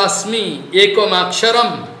 Girasmi Ekam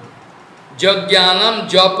Aksharam. Jagyanam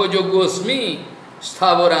Japajogosmi.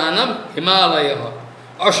 Sthavaranam Himalaya.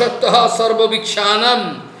 Ashattaha Sarva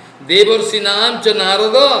Vikshanam. Devarsinam Cha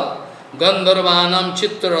Narada. Gandharvanam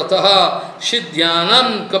Chitrataha.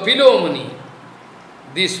 Siddhyanam Kapilomani.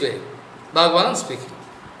 This way. Bhagavan speaking.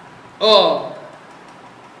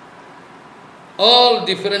 All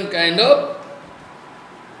different kind of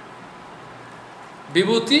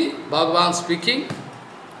vibhuti, Bhagavan speaking.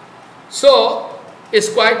 So, it's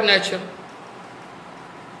quite natural.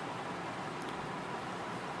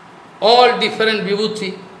 All different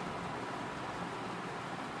vibhuti.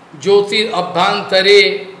 Jyotir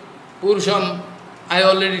Abhantare, Purusham, I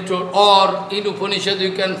already told. Or in Upanishad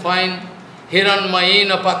you can find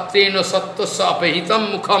Hiranmayena patrena sattasya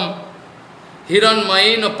apahitam mukham.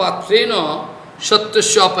 Hiranmayena patrena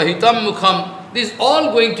sattasya apahitam mukham. This is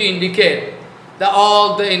all going to indicate that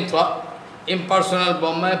all the impersonal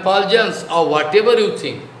Brahma effulgence or whatever you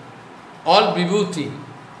think, all vibhuti.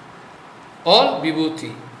 All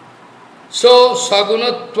vibhuti. So,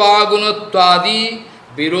 sagunatvagunattvadi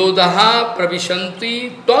virodaha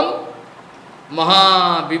pravishanti tvam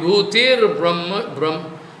maha vibhutir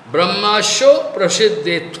Brahmasho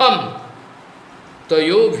prasiddhetvam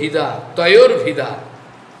tayor vida.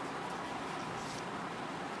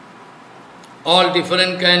 All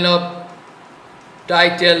different kind of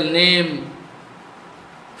title, name,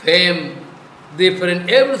 fame, different,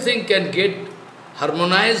 everything can get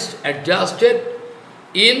harmonized, adjusted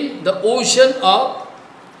in the ocean of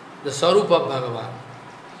the Sarupa Bhagavan.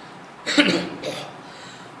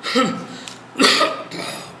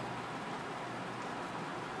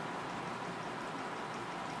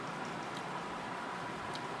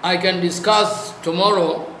 I can discuss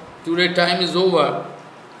tomorrow, today time is over.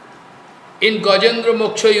 In Gajendra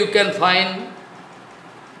Moksha you can find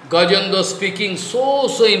Gajendra speaking so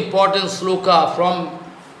important sloka from,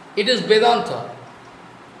 it is Vedanta.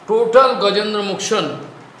 Total Gajendra Mokshan,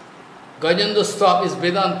 Gajendra stop is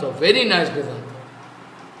Vedanta, very nice Vedanta.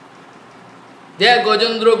 There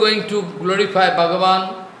Gajendra going to glorify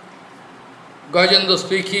Bhagavan, Gajendra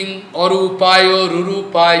speaking, Arupayo,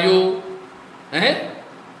 Rurupayo,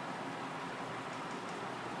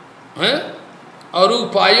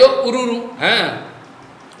 Arupayo, Ururu,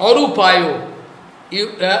 Arupayo.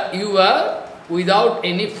 You are without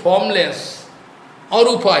any formless.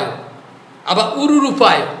 Arupayo. About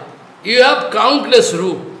Ururupayo. You have countless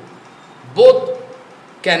roop. Both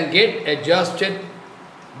can get adjusted,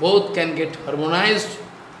 both can get harmonized.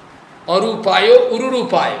 Arupayo,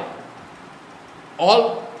 Ururupayo.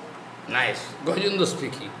 All nice. Gajendra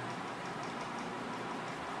speaking.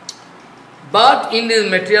 But in this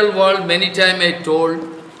material world, many times I told,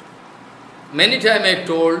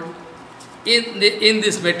 in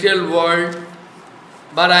this material world,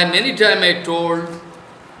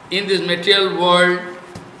 in this material world,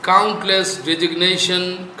 countless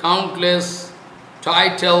designation, countless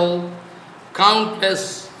title,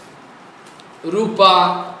 countless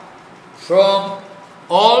rupa, from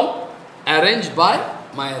all arranged by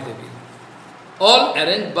Mayadevi. All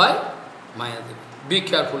arranged by Mayadevi. Be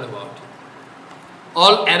careful about it.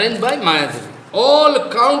 All arranged by Mayadevi. All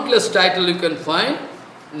countless titles you can find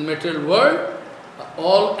in material world,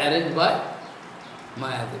 all arranged by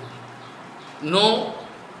Mayadevi. No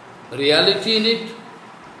reality in it.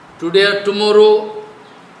 Today or tomorrow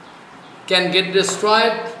can get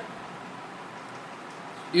destroyed.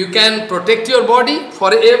 You can protect your body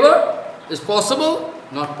forever. Is possible?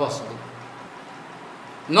 Not possible.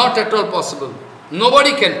 Not at all possible.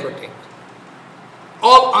 Nobody can protect.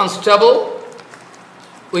 All unstable.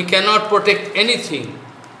 We cannot protect anything.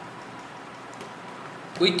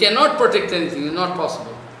 We cannot protect anything, it's not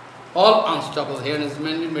possible. All unstable here in this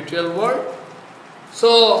material world.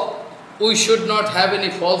 So, we should not have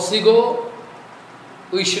any false ego.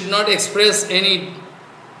 We should not express any,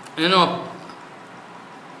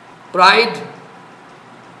 pride.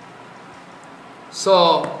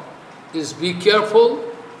 So, just be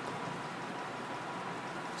careful.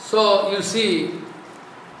 So, you see,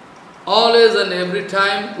 always and every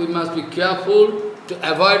time we must be careful to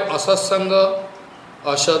avoid asatsanga,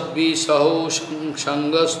 asatvi saho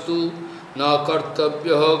sangastu na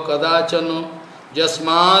kartabhyaho kadachano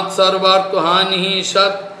jasmat sarvartuhanihi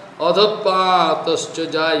sat adhatpatascha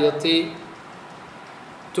jayate.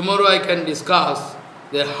 Tomorrow I can discuss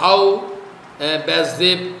that how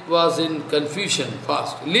Basdev was in confusion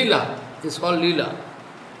first. Leela, it's called Leela.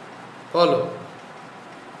 Follow.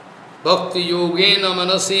 Bhakti yogena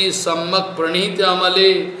manasi sammak pranitya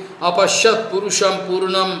amale apashyat purusham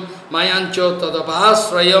purnam mayancho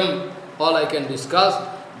tadapahasrayam. All I can discuss.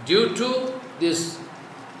 Due to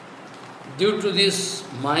this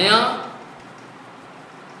maya,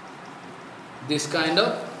 this kind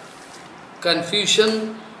of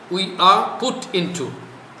confusion we are put into.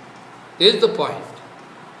 This is the point.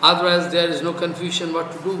 Otherwise there is no confusion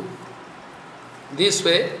what to do. This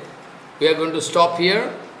way, we are going to stop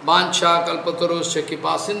here. Vancha kalpatarosya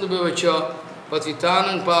kipasindhu bhavacha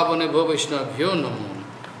patitanang pavane bhavishna bhyo namo.